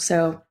 you know?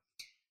 So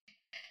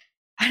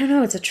I don't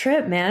know. It's a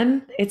trip,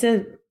 man. It's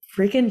a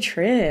freaking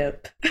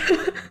trip.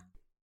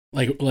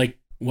 Like,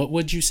 what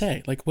would you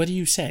say? Like, what do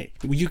you say?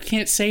 You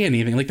can't say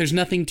anything. Like, there's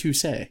nothing to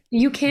say.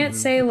 You can't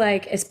say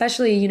like,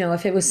 especially, you know,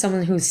 if it was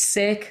someone who's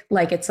sick,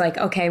 like, it's like,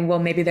 okay, well,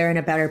 maybe they're in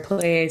a better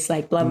place,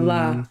 like blah,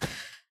 blah,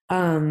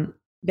 blah.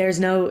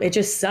 It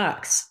just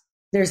sucks.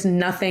 There's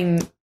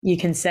nothing you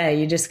can say.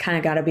 You just kind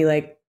of got to be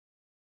like,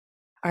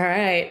 all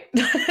right.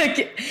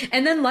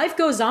 And then life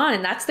goes on.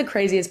 And that's the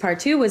craziest part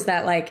too, was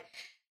that like,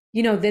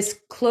 you know, this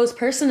close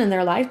person in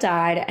their life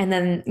died, and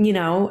then, you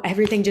know,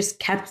 everything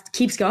just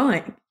keeps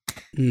going.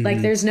 Mm-hmm.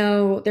 Like there's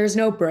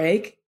no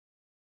break.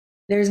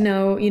 There's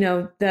no, you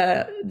know,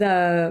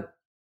 the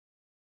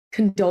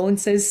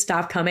condolences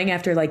stop coming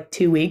after like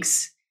 2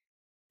 weeks.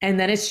 And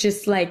then it's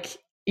just like,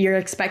 you're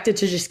expected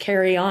to just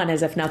carry on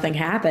as if nothing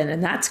happened.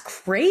 And that's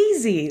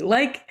crazy.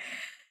 Like,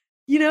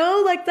 you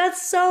know, like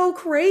that's so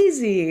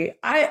crazy.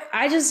 I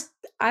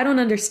don't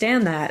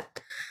understand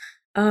that.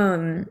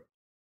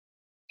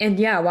 And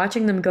yeah,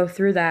 watching them go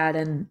through that,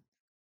 and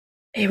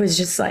it was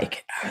just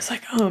like, I was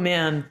like, oh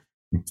man,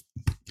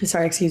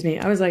 sorry, excuse me.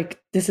 I was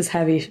like, this is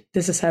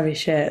heavy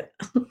shit.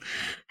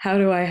 How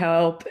do I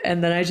help?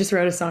 And then I just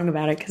wrote a song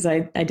about it because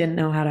I didn't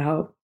know how to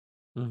help.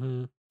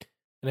 Mm-hmm.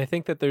 And I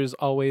think that there's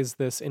always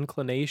this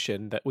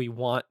inclination that we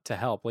want to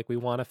help. Like we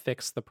want to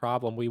fix the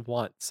problem. We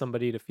want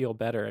somebody to feel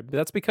better.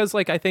 That's because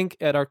like, I think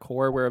at our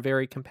core, we're a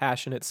very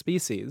compassionate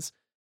species.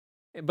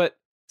 But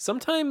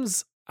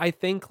sometimes I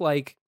think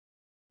like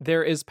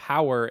there is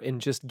power in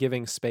just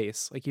giving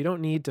space. Like you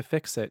don't need to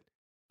fix it.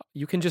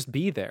 You can just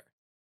be there,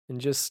 and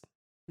just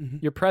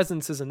your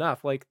presence is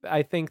enough. Like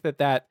I think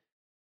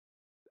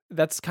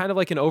that's kind of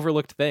like an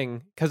overlooked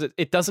thing, because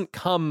it doesn't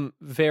come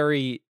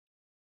very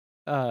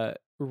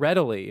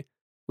readily.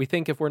 We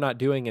think if we're not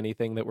doing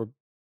anything that we're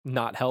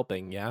not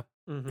helping. Yeah.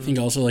 Mm-hmm. I think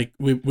also like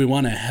we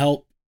want to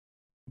help,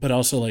 but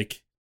also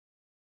like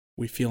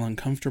we feel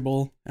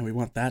uncomfortable and we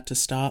want that to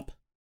stop.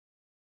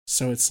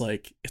 So it's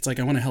like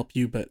I want to help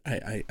you, but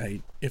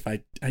I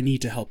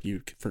need to help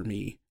you for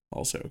me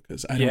also,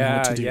 because I don't know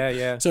what to do.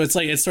 Yeah. So it's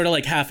like, it's sort of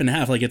like half and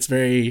half. Like it's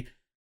very,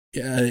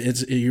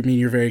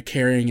 you're very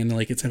caring and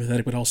like it's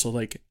empathetic, but also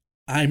like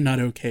I'm not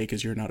okay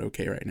because you're not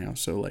okay right now.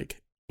 So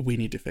like we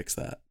need to fix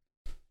that.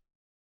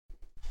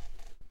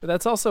 But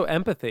that's also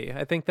empathy.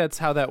 I think that's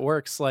how that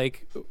works.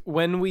 Like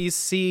when we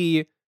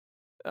see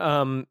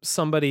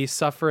somebody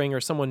suffering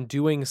or someone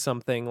doing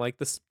something, like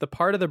this, the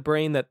part of the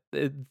brain that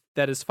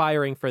is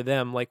firing for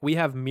them, like we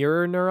have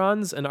mirror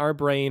neurons in our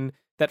brain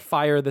that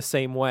fire the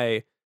same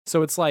way.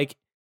 So it's like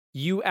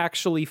you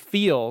actually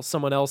feel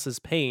someone else's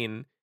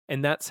pain,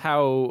 and that's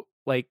how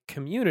like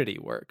community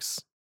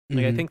works.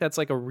 Like I think that's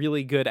like a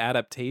really good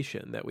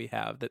adaptation that we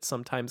have that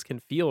sometimes can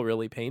feel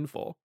really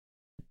painful.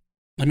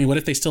 I mean, what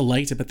if they still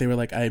liked it, but they were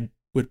like, I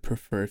would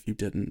prefer if you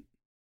didn't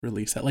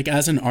release that? Like,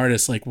 as an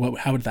artist, like,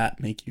 how would that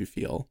make you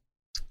feel?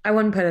 I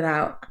wouldn't put it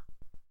out.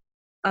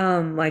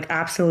 Like,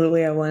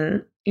 absolutely, I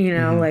wouldn't. You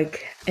know,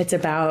 like, it's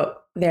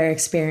about their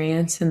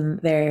experience and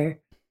their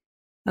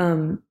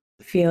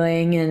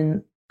feeling.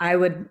 And I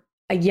would,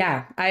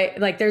 I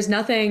like, there's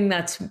nothing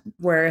that's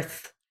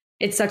worth,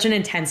 it's such an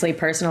intensely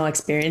personal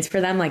experience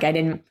for them. Like, I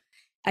didn't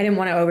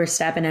want to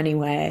overstep in any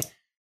way.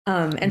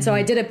 And so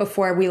I did it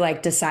before we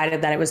like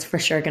decided that it was for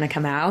sure going to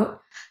come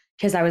out,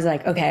 because I was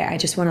like, okay, I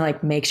just want to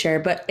like make sure.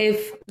 But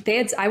if they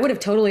had, I would have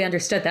totally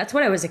understood. That's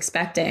what I was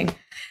expecting.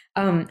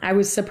 I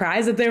was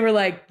surprised that they were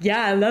like,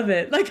 yeah, I love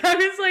it. Like, I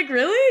was like,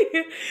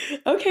 really?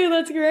 Okay,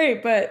 that's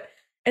great. But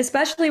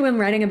especially when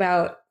writing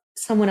about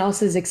someone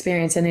else's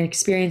experience and an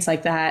experience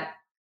like that,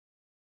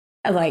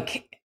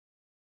 like,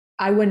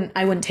 I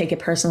wouldn't take it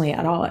personally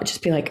at all. I'd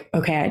just be like,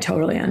 okay, I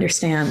totally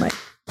understand. Like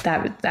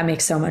that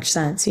makes so much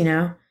sense, you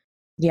know?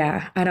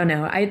 Yeah, I don't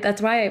know.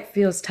 That's why it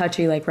feels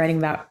touchy, like writing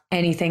about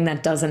anything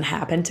that doesn't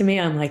happen to me.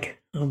 I'm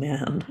like, oh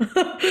man.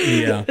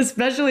 Yeah.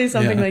 Especially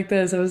something like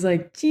this. I was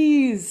like,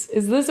 geez,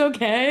 is this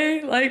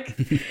okay? Like,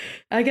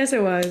 I guess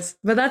it was.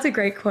 But that's a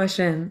great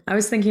question. I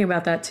was thinking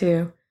about that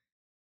too.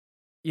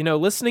 You know,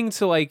 listening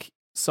to like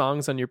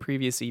songs on your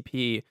previous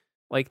EP,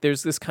 like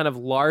there's this kind of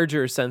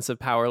larger sense of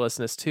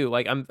powerlessness too.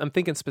 Like I'm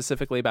thinking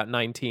specifically about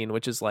 19,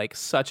 which is like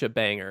such a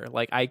banger.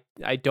 Like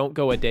I don't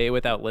go a day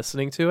without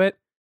listening to it.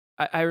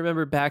 I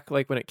remember back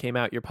like when it came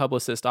out, your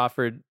publicist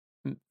offered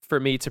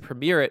for me to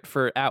premiere it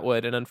for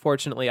Atwood, and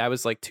unfortunately I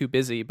was like too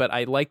busy, but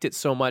I liked it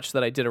so much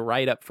that I did a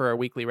write-up for our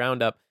weekly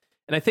roundup.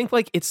 And I think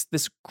like it's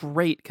this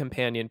great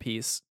companion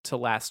piece to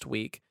Last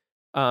Week,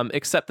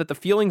 except that the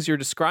feelings you're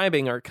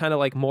describing are kind of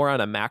like more on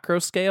a macro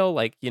scale,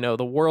 like, you know,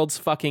 the world's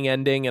fucking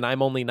ending and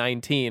I'm only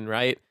 19,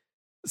 right?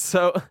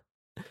 So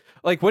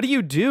like, what do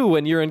you do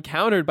when you're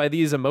encountered by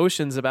these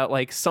emotions about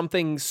like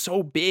something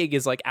so big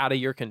is like out of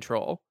your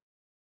control?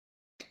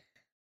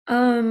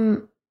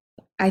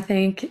 I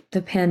think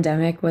the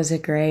pandemic was a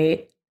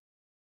great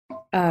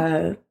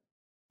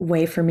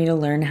way for me to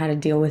learn how to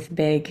deal with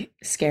big,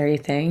 scary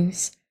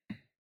things.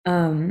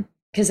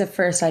 Because at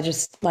first I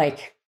just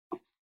like,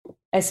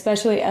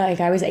 especially like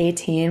I was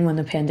 18 when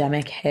the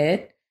pandemic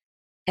hit,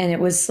 and it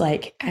was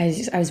like I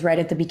was right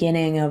at the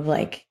beginning of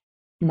like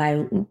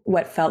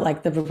what felt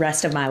like the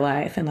rest of my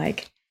life, and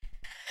like,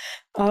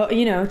 oh,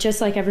 you know,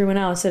 just like everyone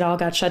else, it all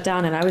got shut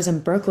down, and I was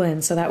in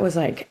Brooklyn, so that was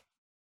like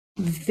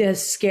the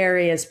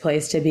scariest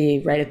place to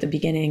be right at the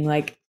beginning.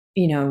 Like,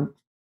 you know,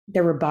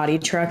 there were body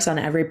trucks on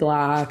every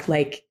block,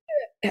 like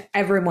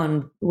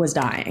everyone was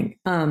dying.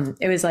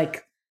 It was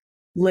like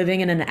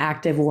living in an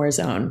active war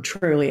zone.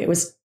 Truly, it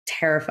was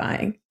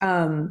terrifying.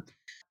 I'm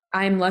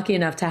lucky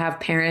enough to have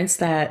parents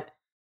that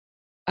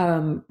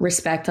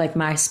respect like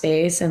my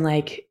space and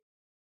like,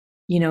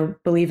 you know,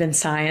 believe in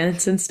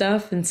science and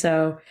stuff. And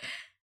so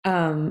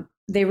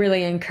they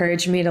really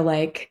encouraged me to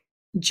like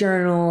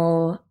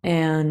journal,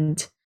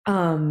 and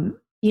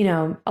you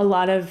know, a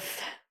lot of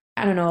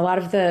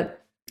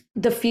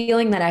the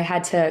feeling that I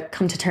had to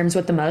come to terms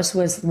with the most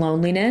was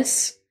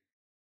loneliness.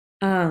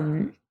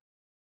 And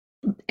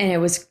it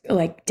was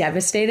like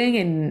devastating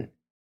and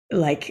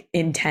like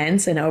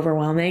intense and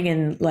overwhelming.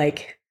 And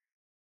like,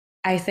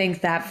 I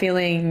think that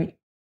feeling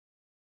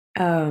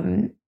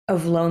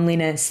of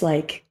loneliness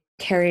like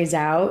carries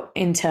out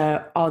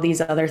into all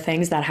these other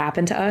things that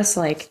happen to us,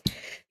 like,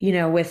 you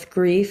know, with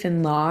grief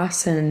and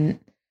loss, and,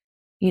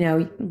 you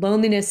know,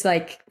 loneliness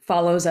like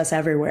follows us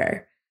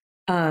everywhere.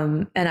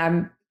 And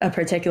I'm a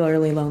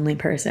particularly lonely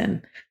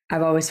person.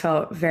 I've always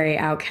felt very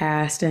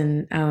outcast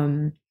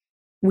and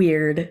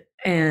weird.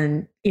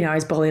 And, you know, I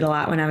was bullied a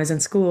lot when I was in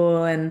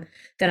school, and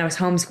then I was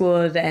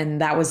homeschooled, and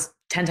that was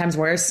 10 times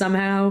worse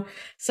somehow.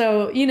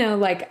 So, you know,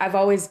 like I've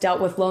always dealt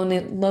with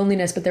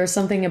loneliness, but there was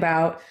something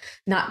about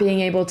not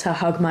being able to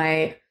hug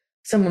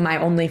some of my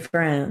only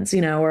friends, you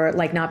know, or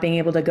like not being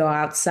able to go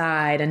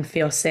outside and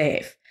feel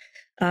safe.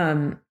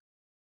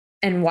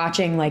 And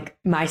watching like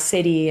my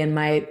city and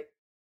my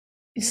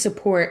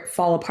support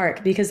fall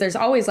apart, because there's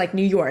always like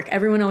New York.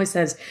 Everyone always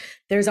says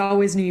there's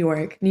always New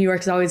York. New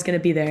York's always going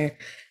to be there.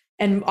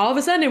 And all of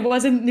a sudden it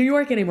wasn't New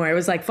York anymore. It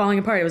was like falling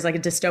apart. It was like a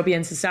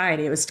dystopian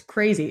society. It was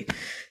crazy.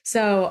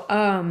 So,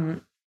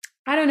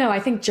 I don't know.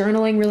 I think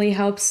journaling really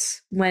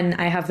helps when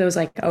I have those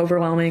like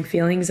overwhelming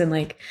feelings. And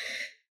like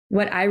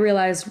what I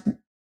realized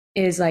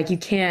is like, you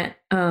can't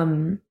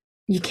run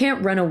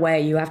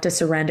away. You have to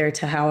surrender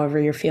to however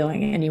you're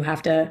feeling, and you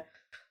have to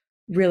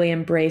really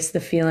embrace the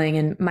feeling.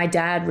 And my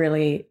dad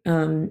really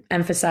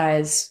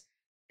emphasized,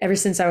 ever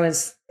since I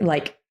was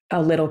like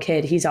a little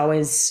kid, he's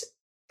always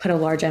put a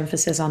large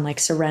emphasis on like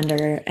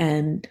surrender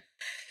and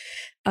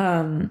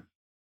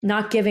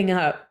not giving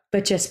up,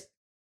 but just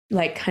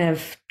like kind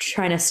of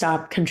trying to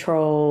stop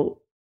control,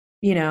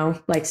 you know,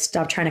 like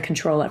stop trying to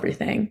control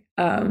everything,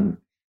 and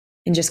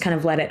just kind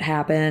of let it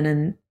happen,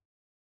 and,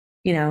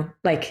 you know,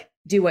 like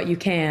do what you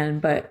can,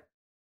 but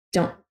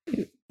don't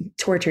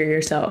torture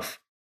yourself.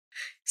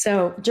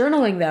 So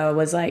journaling though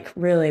was like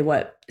really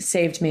what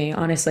saved me,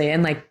 honestly.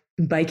 And like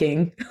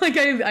biking, like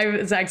I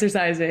was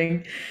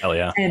exercising. Hell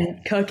yeah.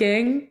 And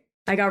cooking.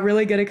 I got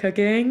really good at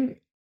cooking.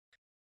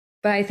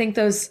 But I think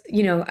those,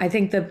 you know, I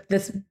think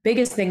the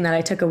biggest thing that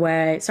I took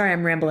away, sorry,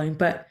 I'm rambling,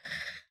 but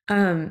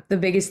the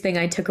biggest thing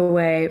I took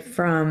away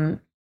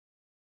from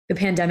the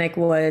pandemic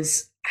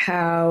was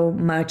how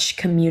much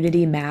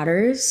community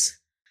matters.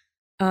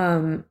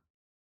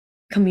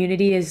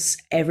 Community is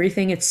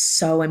everything. It's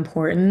so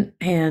important.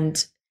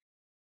 And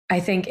I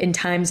think in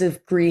times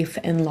of grief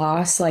and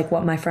loss, like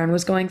what my friend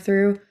was going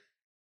through,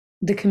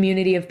 the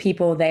community of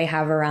people they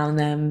have around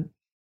them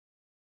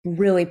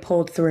really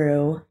pulled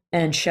through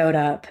and showed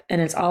up.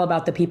 And it's all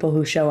about the people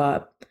who show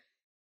up.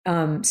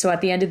 So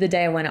at the end of the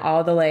day, when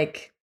all the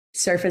like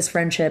surface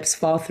friendships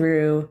fall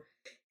through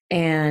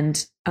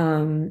and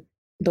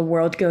the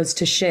world goes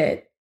to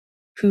shit,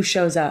 who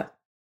shows up?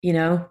 You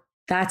know,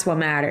 that's what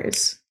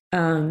matters.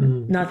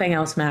 Nothing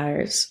else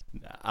matters.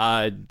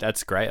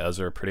 That's great. Those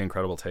are pretty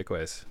incredible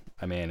takeaways.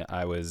 I mean,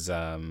 I was,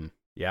 I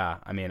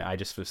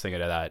just was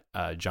thinking of that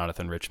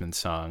Jonathan Richman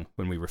song,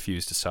 When We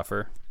Refuse to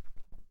Suffer,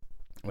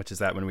 which is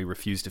that when we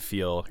refuse to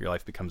feel, your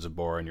life becomes a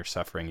bore and you're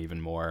suffering even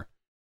more.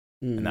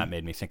 And that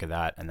made me think of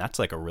that. And that's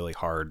like a really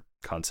hard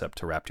concept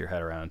to wrap your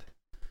head around,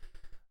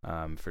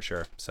 for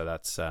sure. So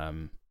that's, I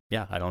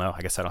don't know.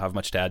 I guess I don't have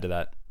much to add to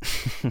that.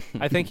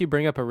 I think you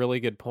bring up a really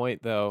good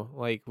point, though.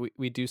 Like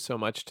we do so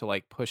much to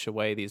like push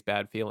away these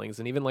bad feelings.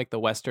 And even like the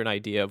Western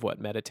idea of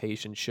what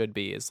meditation should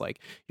be is like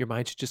your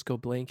mind should just go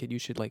blank and you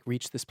should like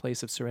reach this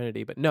place of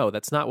serenity. But no,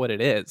 that's not what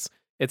it is.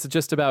 It's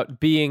just about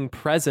being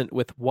present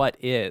with what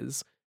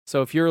is.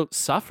 So if you're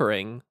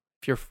suffering,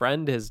 if your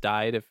friend has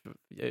died, if,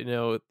 you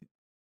know,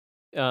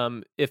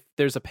 if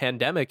there's a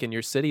pandemic and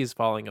your city is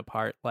falling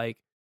apart, like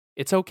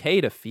it's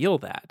okay to feel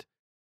that.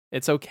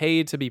 It's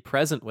okay to be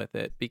present with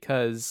it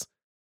because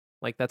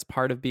like that's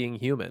part of being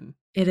human.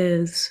 It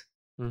is.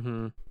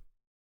 Mm-hmm.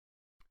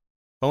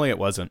 Only it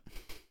wasn't.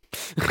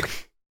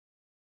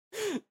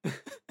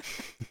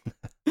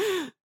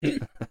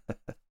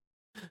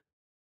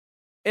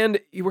 And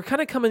we're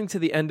kind of coming to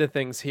the end of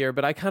things here,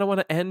 but I kind of want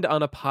to end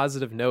on a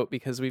positive note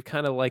because we've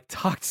kind of like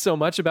talked so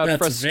much about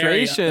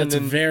frustration.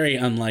 That's very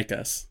unlike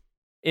us.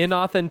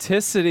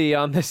 Inauthenticity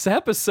on this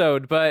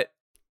episode, but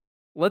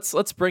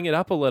let's bring it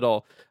up a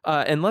little.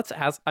 And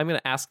I'm going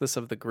to ask this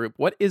of the group.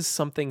 What is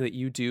something that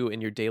you do in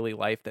your daily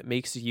life that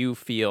makes you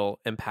feel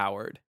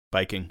empowered?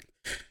 Biking.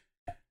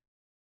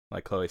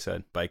 Like Chloe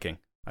said, biking.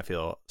 I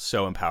feel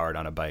so empowered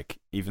on a bike,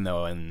 even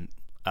though in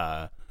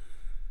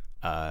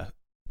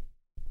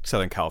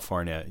Southern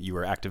California, you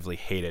were actively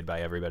hated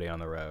by everybody on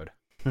the road.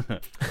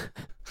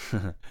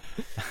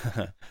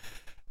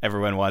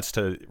 Everyone wants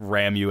to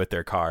ram you with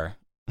their car.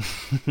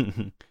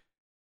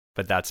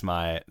 But that's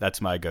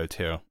my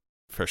go-to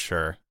for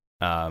sure.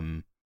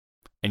 And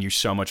you're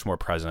so much more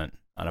present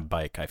on a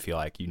bike. I feel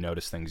like you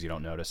notice things you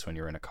don't notice when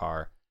you're in a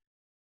car,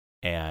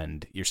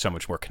 and you're so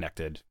much more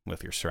connected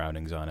with your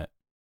surroundings on it.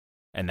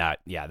 And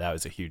that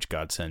was a huge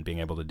godsend, being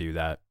able to do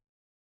that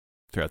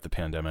throughout the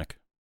pandemic.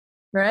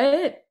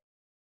 Right?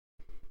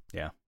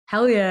 Yeah.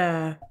 Hell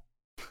yeah.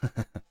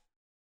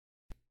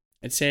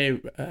 I'd say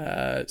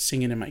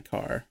singing in my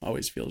car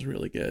always feels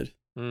really good.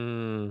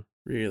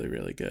 Really,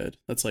 really good.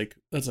 That's like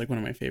one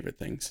of my favorite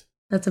things.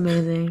 That's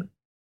amazing.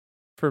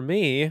 For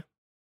me,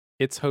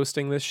 it's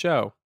hosting this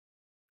show.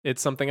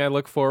 It's something I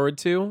look forward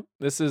to.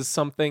 This is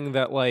something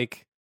that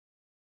like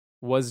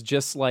was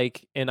just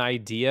like an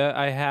idea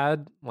I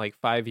had like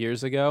 5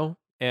 years ago.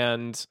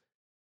 And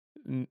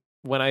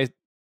when I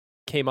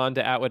came on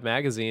to Atwood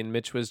Magazine,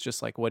 Mitch was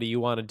just like, what do you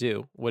want to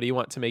do? What do you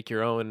want to make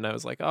your own? And I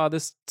was like, oh,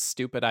 this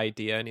stupid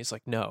idea. And he's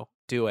like, no,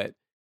 do it.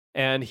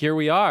 And here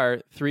we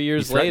are 3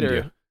 years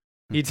later.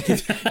 He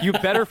did. You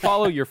better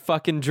follow your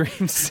fucking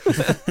dreams.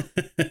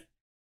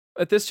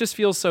 But this just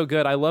feels so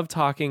good. I love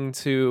talking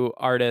to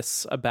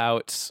artists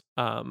about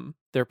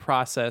their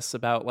process,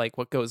 about like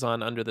what goes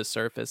on under the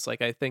surface.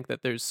 Like I think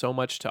that there's so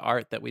much to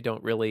art that we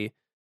don't really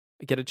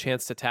get a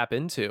chance to tap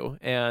into.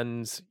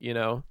 And, you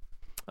know,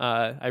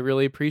 I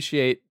really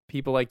appreciate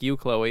people like you,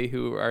 Chloe,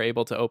 who are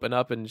able to open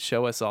up and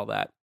show us all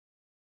that.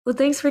 Well,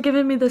 thanks for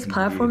giving me this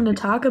platform to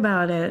talk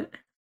about it.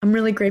 I'm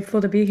really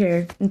grateful to be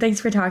here. And thanks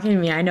for talking to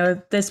me. I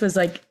know this was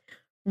like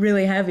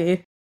really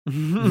heavy.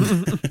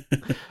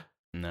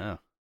 No,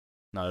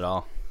 not at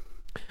all.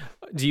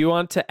 Do you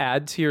want to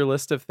add to your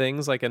list of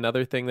things, like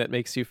another thing that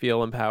makes you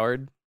feel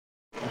empowered?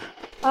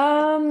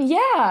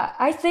 Yeah,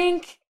 I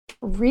think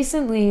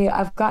recently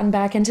I've gotten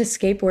back into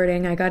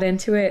skateboarding. I got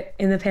into it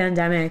in the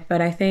pandemic,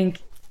 but I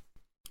think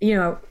you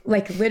know,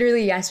 like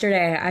literally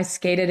yesterday, I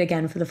skated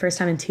again for the first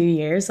time in 2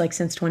 years, like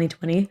since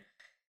 2020.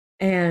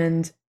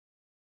 And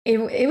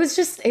it was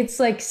just, it's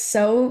like,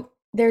 so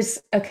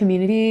there's a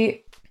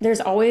community,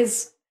 there's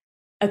always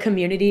a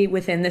community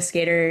within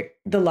the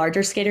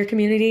larger skater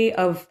community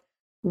of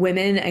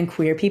women and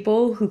queer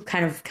people who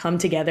kind of come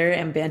together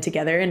and band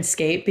together and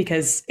skate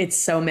because it's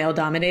so male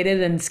dominated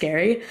and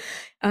scary.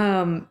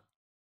 And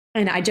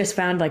I just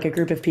found like a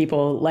group of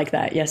people like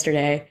that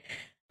yesterday.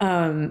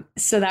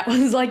 So that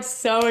was like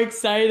so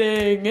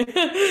exciting.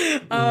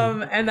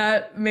 And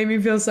that made me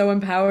feel so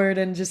empowered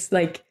and just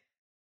like,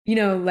 you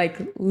know, like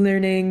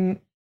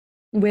learning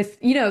with,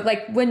 you know,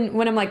 like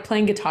when I'm like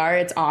playing guitar,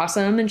 it's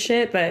awesome and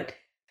shit. But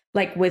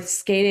like with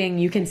skating,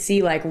 you can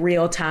see like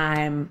real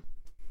time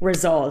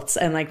results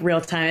and like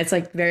real time. It's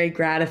like very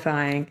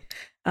gratifying.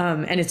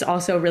 And it's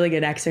also really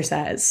good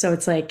exercise. So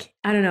it's like,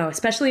 I don't know,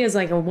 especially as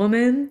like a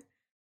woman,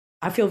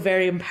 I feel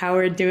very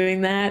empowered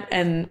doing that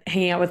and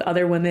hanging out with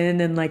other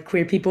women and like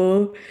queer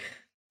people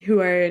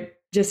who are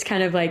just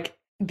kind of like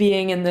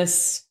being in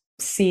this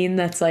scene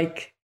that's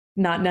like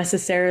not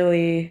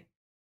necessarily,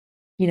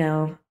 you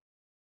know,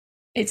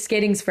 it's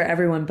skating's for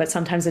everyone, but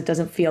sometimes it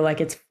doesn't feel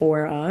like it's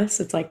for us.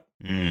 It's like,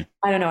 I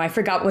don't know. I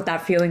forgot what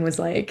that feeling was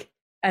like.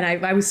 And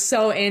I was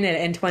so in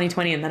it in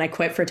 2020 and then I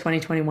quit for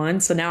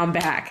 2021. So now I'm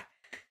back.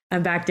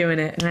 I'm back doing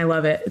it and I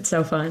love it. It's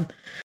so fun.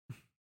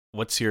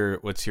 What's your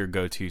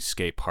go-to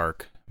skate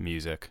park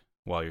music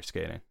while you're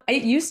skating?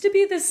 It used to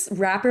be this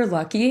rapper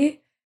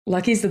Lucky.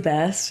 Lucky's the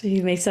best.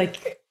 He makes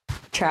like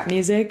trap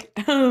music.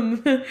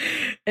 And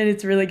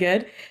it's really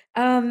good.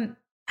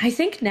 I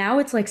think now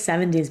it's like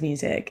 70s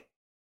music.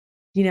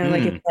 You know,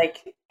 like it's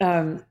like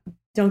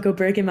Don't Go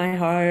Breaking My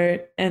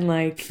Heart and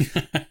like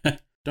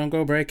Don't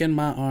Go Breaking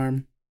My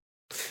Arm.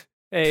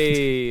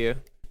 Hey.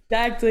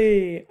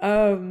 Exactly.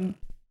 And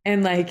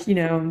like, you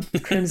know,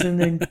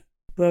 Crimson and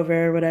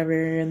Clover or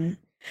whatever, and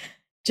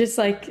just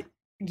like,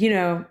 you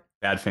know,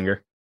 Badfinger.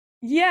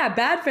 yeah,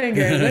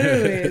 Badfinger,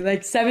 literally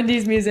like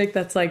 70s music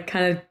that's like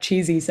kind of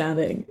cheesy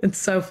sounding. It's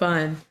so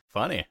fun.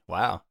 Funny.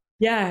 Wow.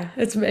 Yeah,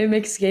 it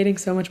makes skating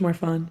so much more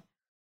fun.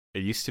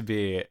 It used to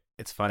be.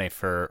 It's funny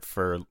for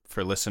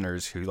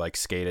listeners who like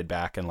skated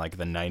back in like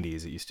the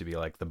 90s. It used to be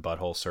like the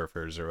Butthole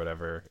Surfers or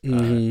whatever.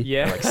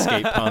 Yeah. Like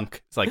skate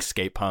punk. It's like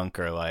skate punk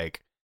or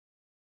like,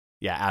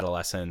 yeah,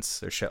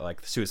 Adolescence or shit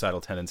like Suicidal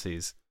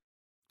Tendencies.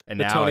 And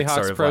The now Tony it's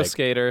Hawk's sort of Pro like,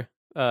 Skater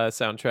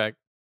soundtrack.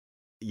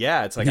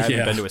 yeah, it's like I haven't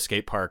Yeah. been to a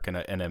skate park in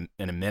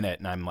a minute,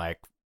 and I'm like,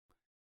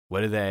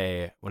 what are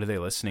they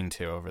listening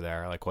to over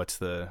there? Like, what's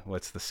the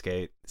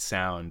skate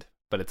sound?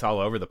 But it's all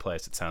over the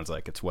place. It sounds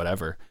like it's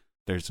whatever.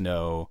 There's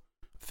no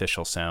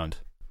official sound.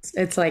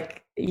 It's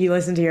like you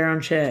listen to your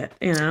own shit,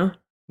 you know?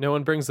 No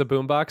one brings the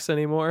boombox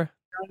anymore.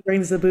 No one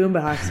brings the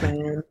boombox,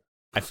 man.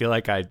 I feel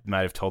like I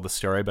might have told the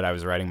story, but I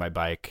was riding my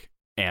bike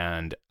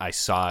and I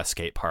saw a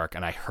skate park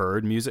and I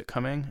heard music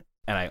coming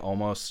and I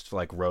almost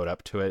like rode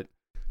up to it,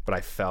 but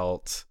I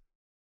felt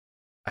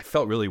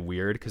really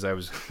weird because I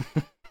was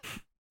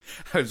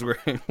I was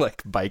wearing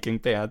like biking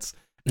pants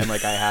and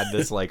like I had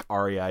this like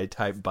REI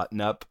type button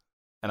up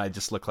and I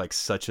just looked like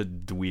such a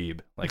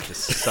dweeb, like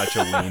just such a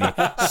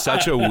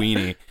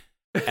weenie.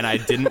 And I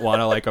didn't want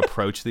to like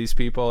approach these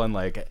people and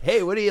like,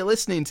 hey, what are you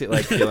listening to?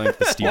 Like feeling like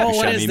the Steve Buscemi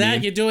What is that?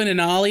 meme. You doing an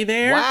ollie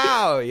there?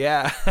 Wow,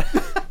 yeah.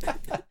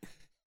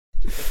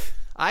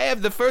 I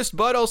have the first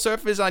Butthole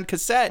Surfers on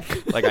cassette.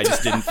 Like I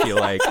just didn't feel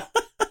like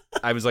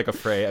I was like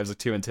afraid. I was like,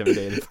 too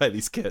intimidated by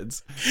these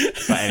kids.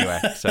 But anyway,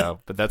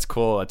 but that's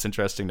cool. It's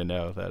interesting to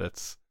know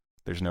that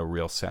there's no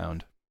real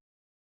sound.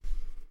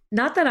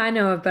 Not that I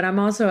know of, but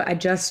I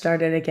just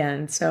started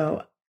again.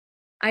 So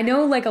I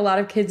know like a lot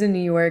of kids in New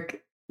York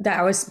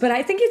but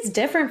I think it's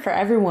different for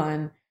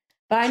everyone.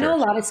 But I know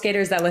a lot of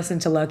skaters that listen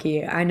to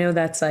Lucky. I know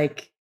that's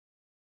like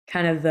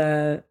kind of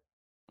the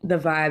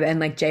vibe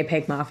and like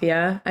JPEG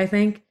Mafia, I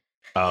think.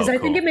 Because I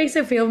think it makes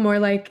it feel more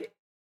like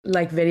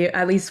video,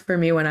 at least for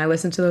me when I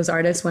listen to those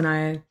artists when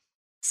I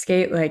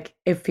skate, like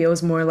it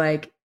feels more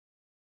like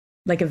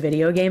a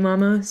video game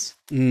almost.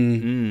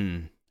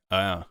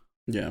 Oh.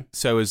 Yeah.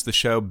 So is the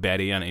show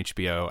Betty on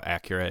HBO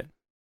accurate?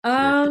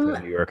 The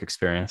New York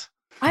experience.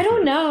 I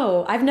don't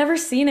know. I've never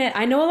seen it.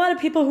 I know a lot of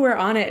people who are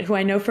on it who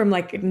I know from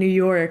like New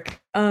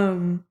York.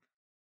 But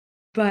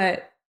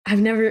I've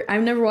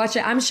never watched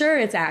it. I'm sure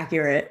it's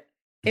accurate.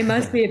 It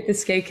must be if the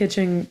Skate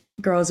Kitchen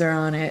girls are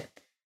on it.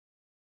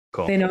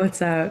 Cool. They know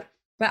what's out.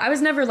 But I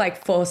was never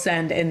like full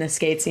send in the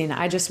skate scene.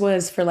 I just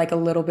was for like a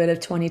little bit of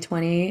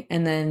 2020.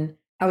 And then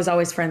I was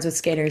always friends with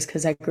skaters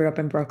because I grew up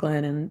in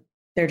Brooklyn and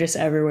they're just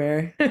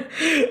everywhere.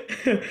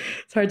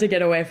 It's hard to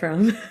get away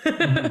from.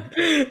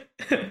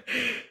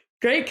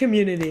 Great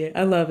community.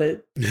 I love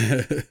it.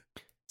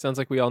 Sounds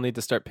like we all need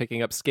to start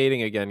picking up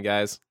skating again,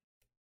 guys.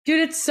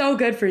 Dude, it's so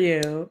good for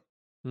you.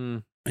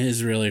 It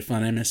is really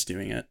fun. I miss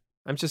doing it.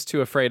 I'm just too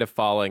afraid of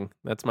falling.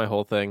 That's my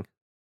whole thing.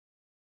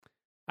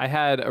 I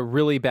had a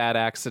really bad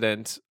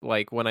accident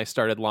like when I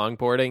started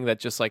longboarding that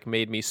just like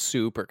made me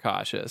super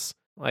cautious.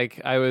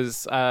 Like I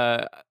was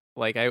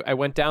Like I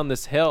went down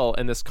this hill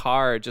and this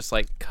car just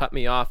like cut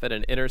me off at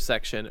an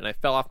intersection and I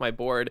fell off my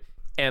board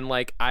and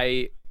like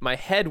my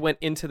head went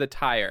into the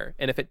tire,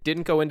 and if it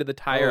didn't go into the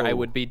tire, I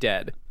would be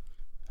dead.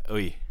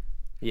 Oy.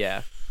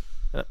 Yeah.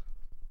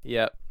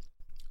 Yep.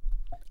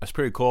 That's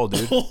pretty cool,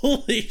 dude.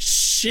 Holy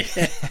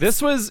shit.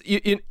 This was,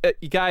 you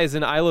guys,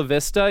 in Isla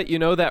Vista, you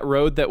know that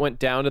road that went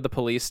down to the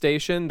police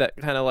station that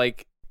kind of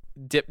like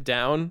dipped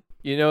down?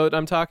 You know what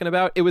I'm talking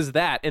about? It was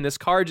that, and this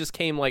car just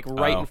came like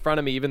right in front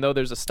of me, even though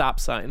there's a stop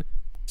sign.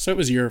 So it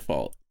was your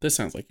fault. This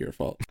sounds like your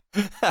fault.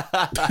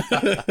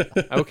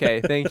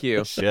 Okay, thank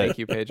you. Shit. Thank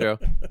you, Pedro.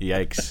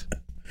 Yikes.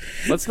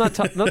 Let's not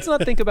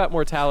think about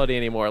mortality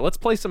anymore. Let's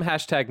play some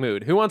hashtag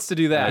mood. Who wants to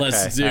do that?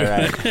 Let's do all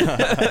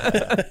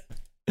it.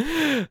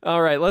 right.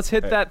 All right, let's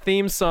hit that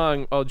theme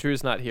song. Oh,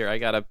 Drew's not here. I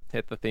gotta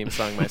hit the theme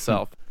song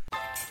myself.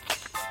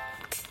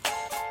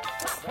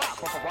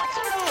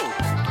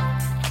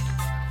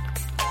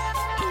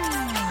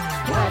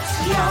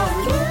 What's your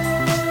mood?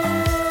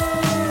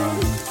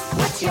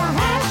 What's your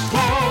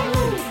hashtag?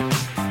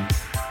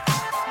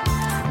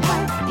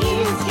 What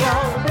is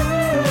your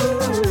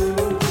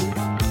mood?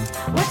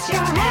 What's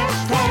your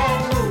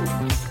hashtag?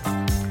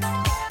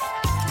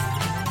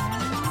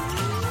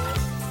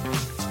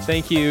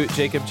 Thank you,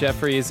 Jacob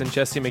Jeffries and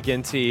Jesse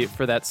McGinty,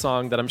 for that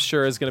song that I'm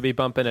sure is going to be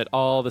bumping at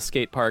all the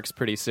skate parks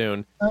pretty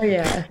soon. Oh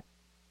yeah.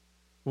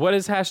 What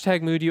is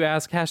hashtag mood, you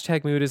ask?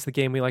 Hashtag mood is the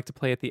game we like to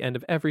play at the end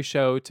of every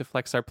show to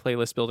flex our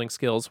playlist building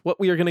skills. What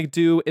we are going to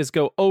do is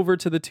go over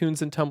to the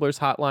Tunes and Tumblers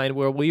hotline,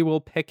 where we will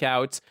pick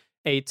out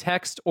a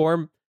text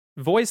or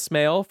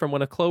voicemail from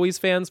one of Chloe's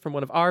fans, from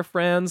one of our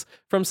friends,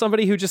 from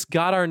somebody who just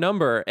got our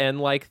number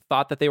and like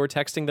thought that they were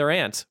texting their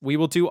aunt. We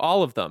will do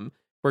all of them.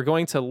 We're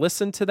going to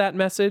listen to that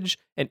message,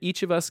 and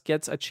each of us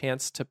gets a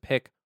chance to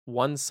pick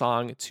one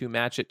song to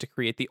match it to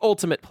create the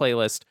ultimate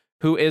playlist.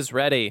 Who is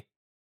ready?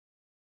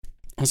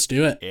 Let's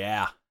do it.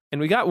 Yeah.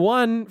 And we got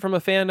one from a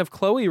fan of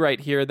Chloe right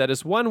here that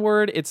is one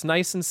word. It's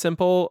nice and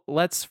simple.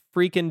 Let's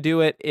freaking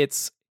do it.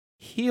 It's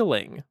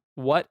healing.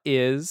 What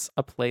is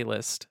a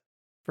playlist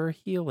for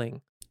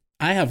healing?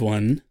 I have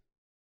one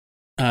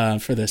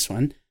for this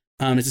one.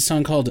 It's a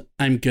song called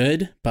I'm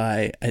Good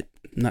by, I'm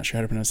not sure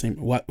how to pronounce the name,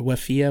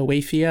 Wafia,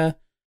 Wafia.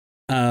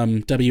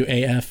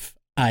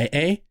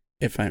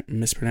 If I'm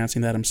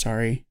mispronouncing that, I'm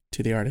sorry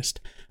to the artist.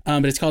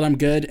 But it's called I'm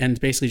Good, and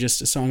basically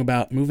just a song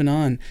about moving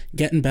on,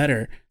 getting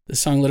better. The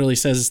song literally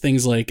says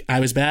things like, I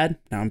was bad,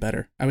 now I'm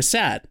better. I was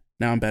sad,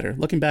 now I'm better.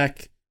 Looking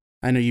back,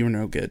 I know you were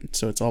no good.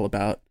 So it's all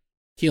about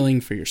healing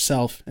for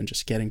yourself and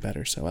just getting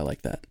better. So I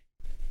like that.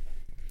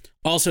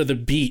 Also, the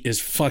beat is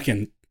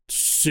fucking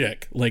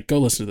sick. Like, go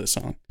listen to this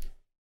song.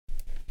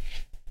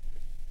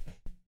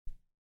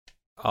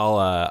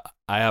 I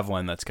have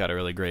one that's got a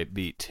really great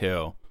beat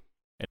too.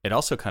 It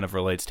also kind of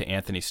relates to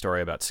Anthony's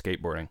story about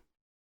skateboarding.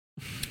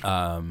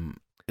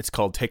 It's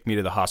called "Take Me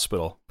to the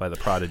Hospital" by The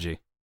Prodigy.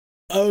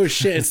 Oh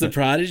shit, it's The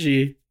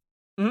Prodigy.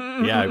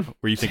 Yeah,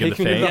 were you thinking Take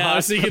The Me to Faint? the Yeah, I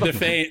was thinking The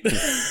Faint.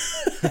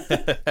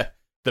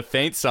 The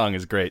Faint song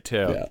is great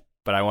too. Yeah.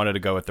 But I wanted to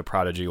go with the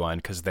Prodigy one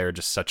because they're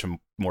just such a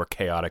more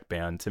chaotic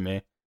band to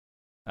me.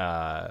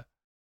 Love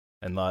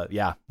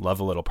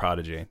a little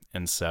Prodigy.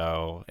 And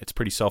so it's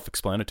pretty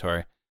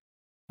self-explanatory.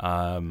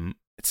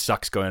 It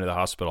sucks going to the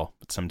hospital,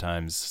 but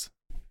sometimes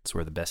it's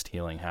where the best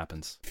healing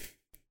happens.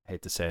 I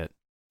hate to say it.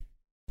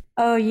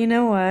 Oh, you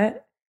know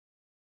what?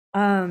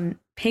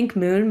 Pink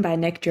Moon by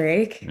Nick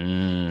Drake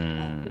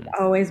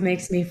always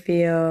makes me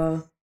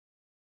feel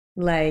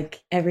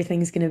like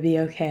everything's gonna be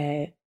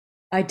okay.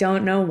 I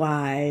don't know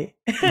why.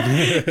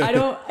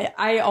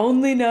 I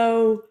only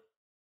know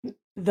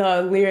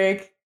the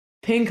lyric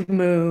Pink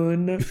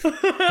Moon.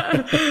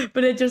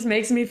 But it just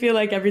makes me feel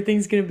like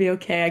everything's gonna be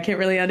okay. I can't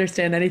really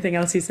understand anything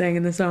else he's saying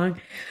in the song.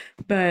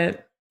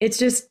 But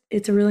it's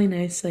a really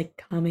nice,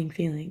 like, calming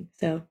feeling.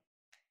 So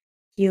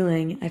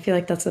healing. I feel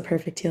like that's the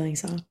perfect healing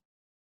song.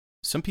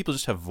 Some people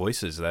just have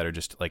voices that are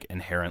just like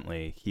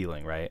inherently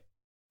healing, right?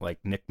 Like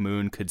Nick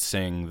Moon could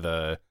sing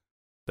the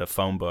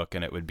phone book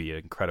and it would be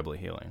incredibly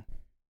healing.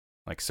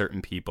 Like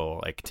certain people,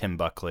 like Tim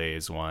Buckley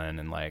is one,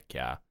 and like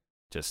for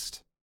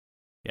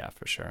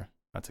sure.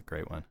 That's a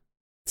great one.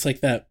 It's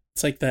like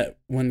that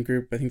one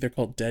group, I think they're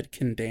called Dead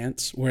Can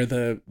Dance, where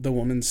the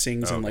woman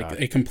sings in like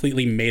God. a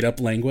completely made up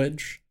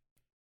language.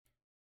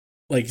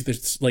 Like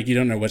there's like you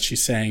don't know what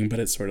she's saying, but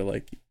it's sort of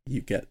like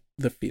you get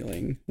the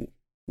feeling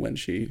when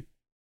she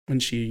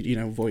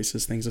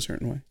voices things a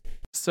certain way.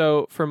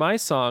 So for my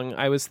song,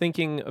 I was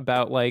thinking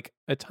about like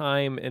a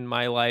time in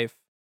my life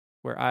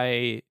where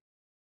I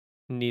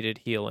needed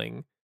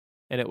healing,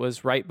 and it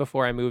was right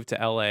before I moved to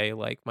LA.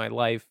 Like my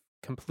life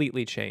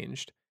completely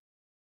changed.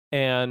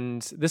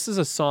 And this is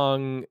a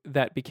song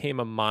that became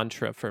a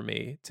mantra for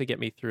me to get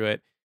me through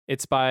it.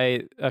 It's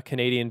by a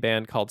Canadian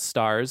band called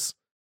Stars.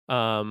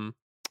 The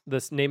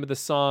name of the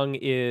song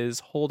is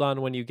Hold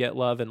On When You Get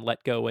Love and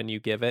Let Go When You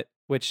Give It,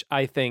 which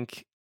I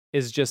think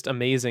is just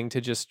amazing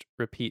to just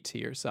repeat to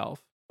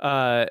yourself.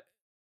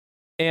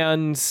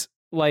 And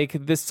like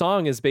this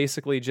song is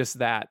basically just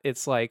that.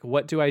 It's like,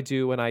 what do I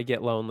do when I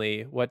get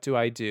lonely? What do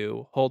I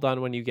do? Hold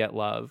on when you get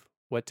love.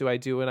 What do I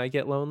do when I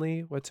get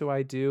lonely? What do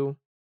I do?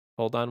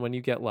 Hold on when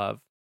you get love.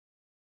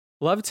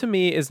 Love to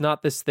me is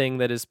not this thing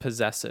that is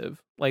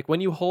possessive. Like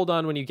when you hold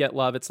on when you get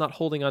love, it's not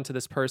holding on to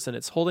this person.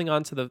 It's holding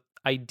on to the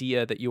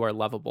idea that you are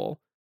lovable.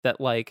 That,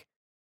 like,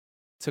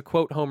 to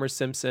quote Homer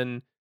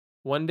Simpson,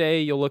 one day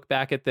you'll look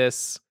back at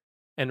this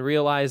and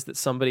realize that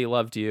somebody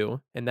loved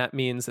you, and that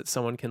means that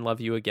someone can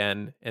love you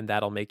again, and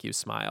that'll make you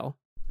smile.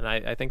 And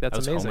I think that's That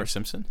was amazing. Homer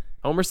Simpson?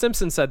 Homer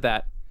Simpson said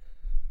that.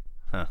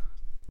 Huh.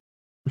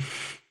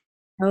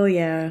 Oh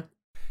yeah.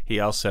 He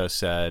also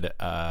said,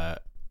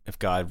 if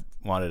God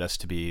wanted us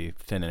to be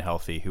thin and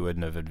healthy, he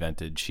wouldn't have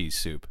invented cheese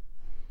soup.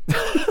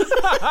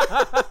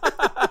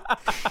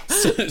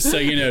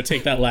 So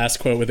take that last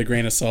quote with a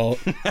grain of salt.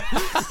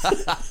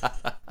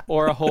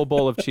 Or a whole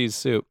bowl of cheese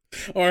soup.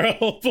 Or a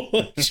whole bowl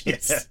of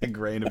cheese. Yeah, a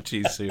grain of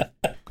cheese soup.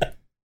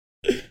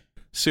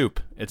 Soup.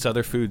 It's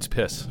other foods'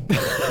 piss.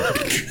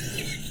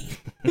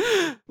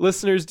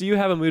 Listeners, do you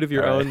have a mood of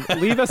your own?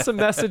 Leave us a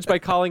message by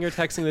calling or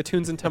texting the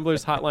Tunes and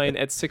Tumblers hotline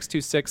at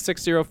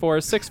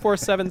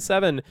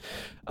 626-604-6477.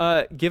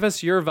 Give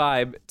us your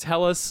vibe.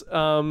 Tell us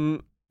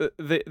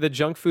the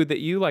junk food that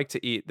you like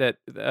to eat that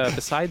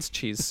besides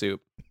cheese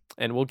soup,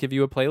 and we'll give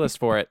you a playlist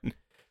for it.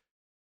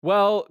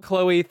 Well,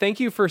 Chloe, thank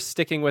you for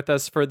sticking with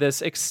us for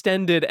this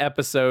extended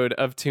episode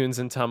of Tunes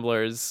and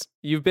Tumblers.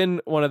 You've been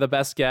one of the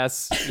best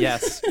guests.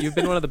 Yes, you've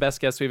been one of the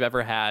best guests we've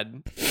ever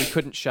had. We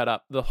couldn't shut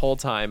up the whole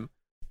time.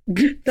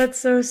 That's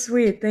so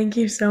sweet. Thank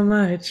you so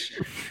much.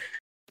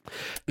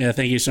 Yeah,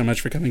 thank you so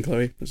much for coming,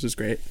 Chloe. This was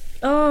great.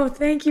 Oh,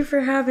 thank you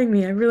for having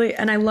me.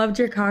 I loved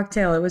your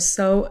cocktail. It was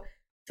so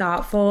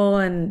thoughtful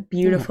and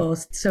beautiful.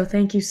 So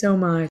thank you so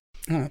much.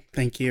 Oh,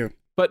 thank you.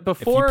 But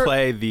before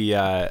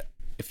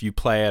if you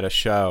play at a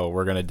show,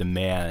 we're going to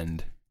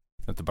demand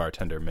that the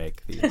bartender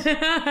make these.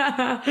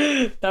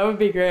 That would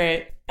be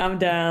great. I'm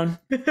down.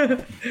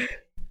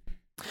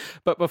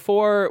 But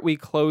before we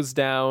close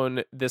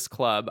down this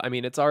club, I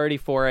mean, it's already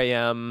 4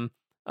 a.m.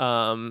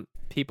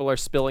 People are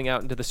spilling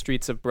out into the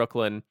streets of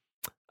Brooklyn.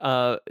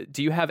 Do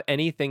you have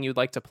anything you'd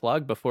like to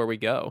plug before we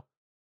go?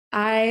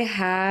 I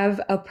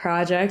have a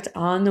project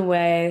on the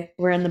way.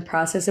 We're in the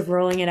process of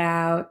rolling it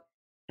out.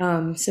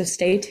 So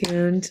stay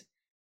tuned.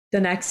 The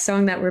next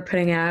song that we're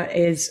putting out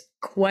is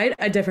quite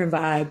a different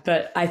vibe,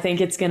 but I think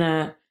it's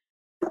gonna,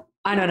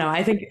 I don't know.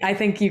 I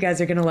think you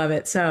guys are gonna love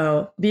it.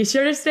 So be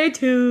sure to stay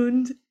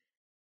tuned.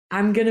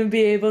 I'm gonna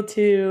be able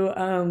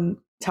to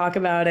talk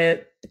about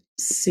it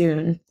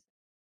soon.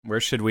 Where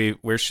should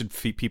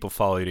people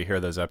follow you to hear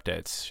those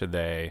updates? Should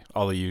they,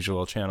 all the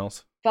usual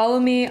channels? Follow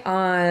me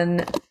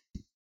on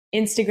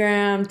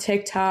Instagram,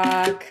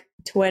 TikTok,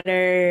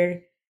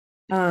 Twitter,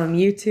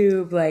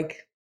 YouTube,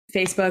 like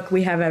Facebook.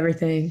 We have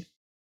everything.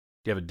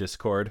 Do you have a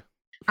Discord?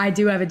 I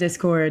do have a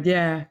Discord,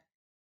 yeah.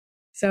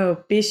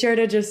 So be sure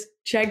to just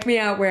check me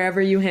out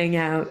wherever you hang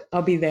out.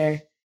 I'll be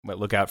there. But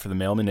look out for the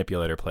Male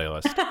Manipulator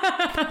playlist.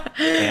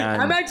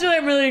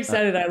 I'm really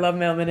excited. I love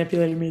male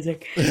manipulator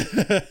music.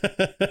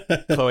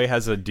 Chloe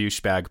has a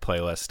douchebag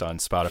playlist on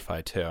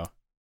Spotify too.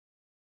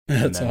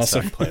 That's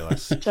awesome.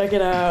 Playlist. Check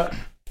it out.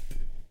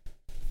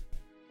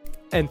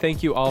 And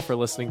thank you all for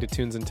listening to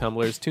Tunes and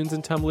Tumblers. Tunes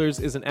and Tumblers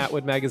is an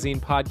Atwood Magazine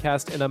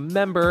podcast and a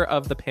member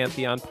of the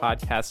Pantheon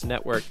Podcast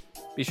Network.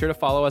 Be sure to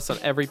follow us on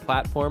every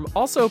platform.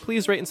 Also,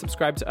 please rate and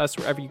subscribe to us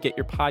wherever you get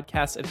your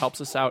podcasts. It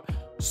helps us out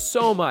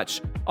so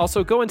much.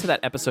 Also, go into that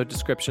episode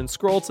description,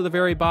 scroll to the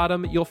very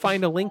bottom. You'll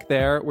find a link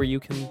there where you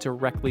can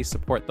directly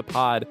support the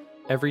pod.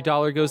 Every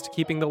dollar goes to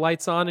keeping the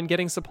lights on and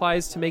getting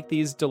supplies to make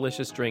these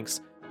delicious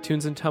drinks.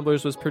 Tunes and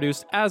Tumblers was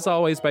produced, as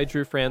always, by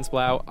Drew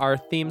Franzblau. Our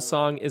theme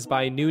song is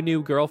by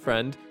New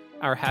Girlfriend.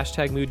 Our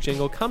hashtag mood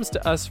jingle comes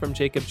to us from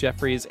Jacob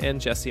Jeffries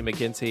and Jesse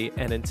McGinty.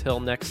 And until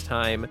next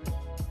time,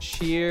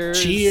 cheers.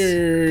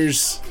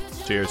 Cheers.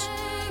 Cheers.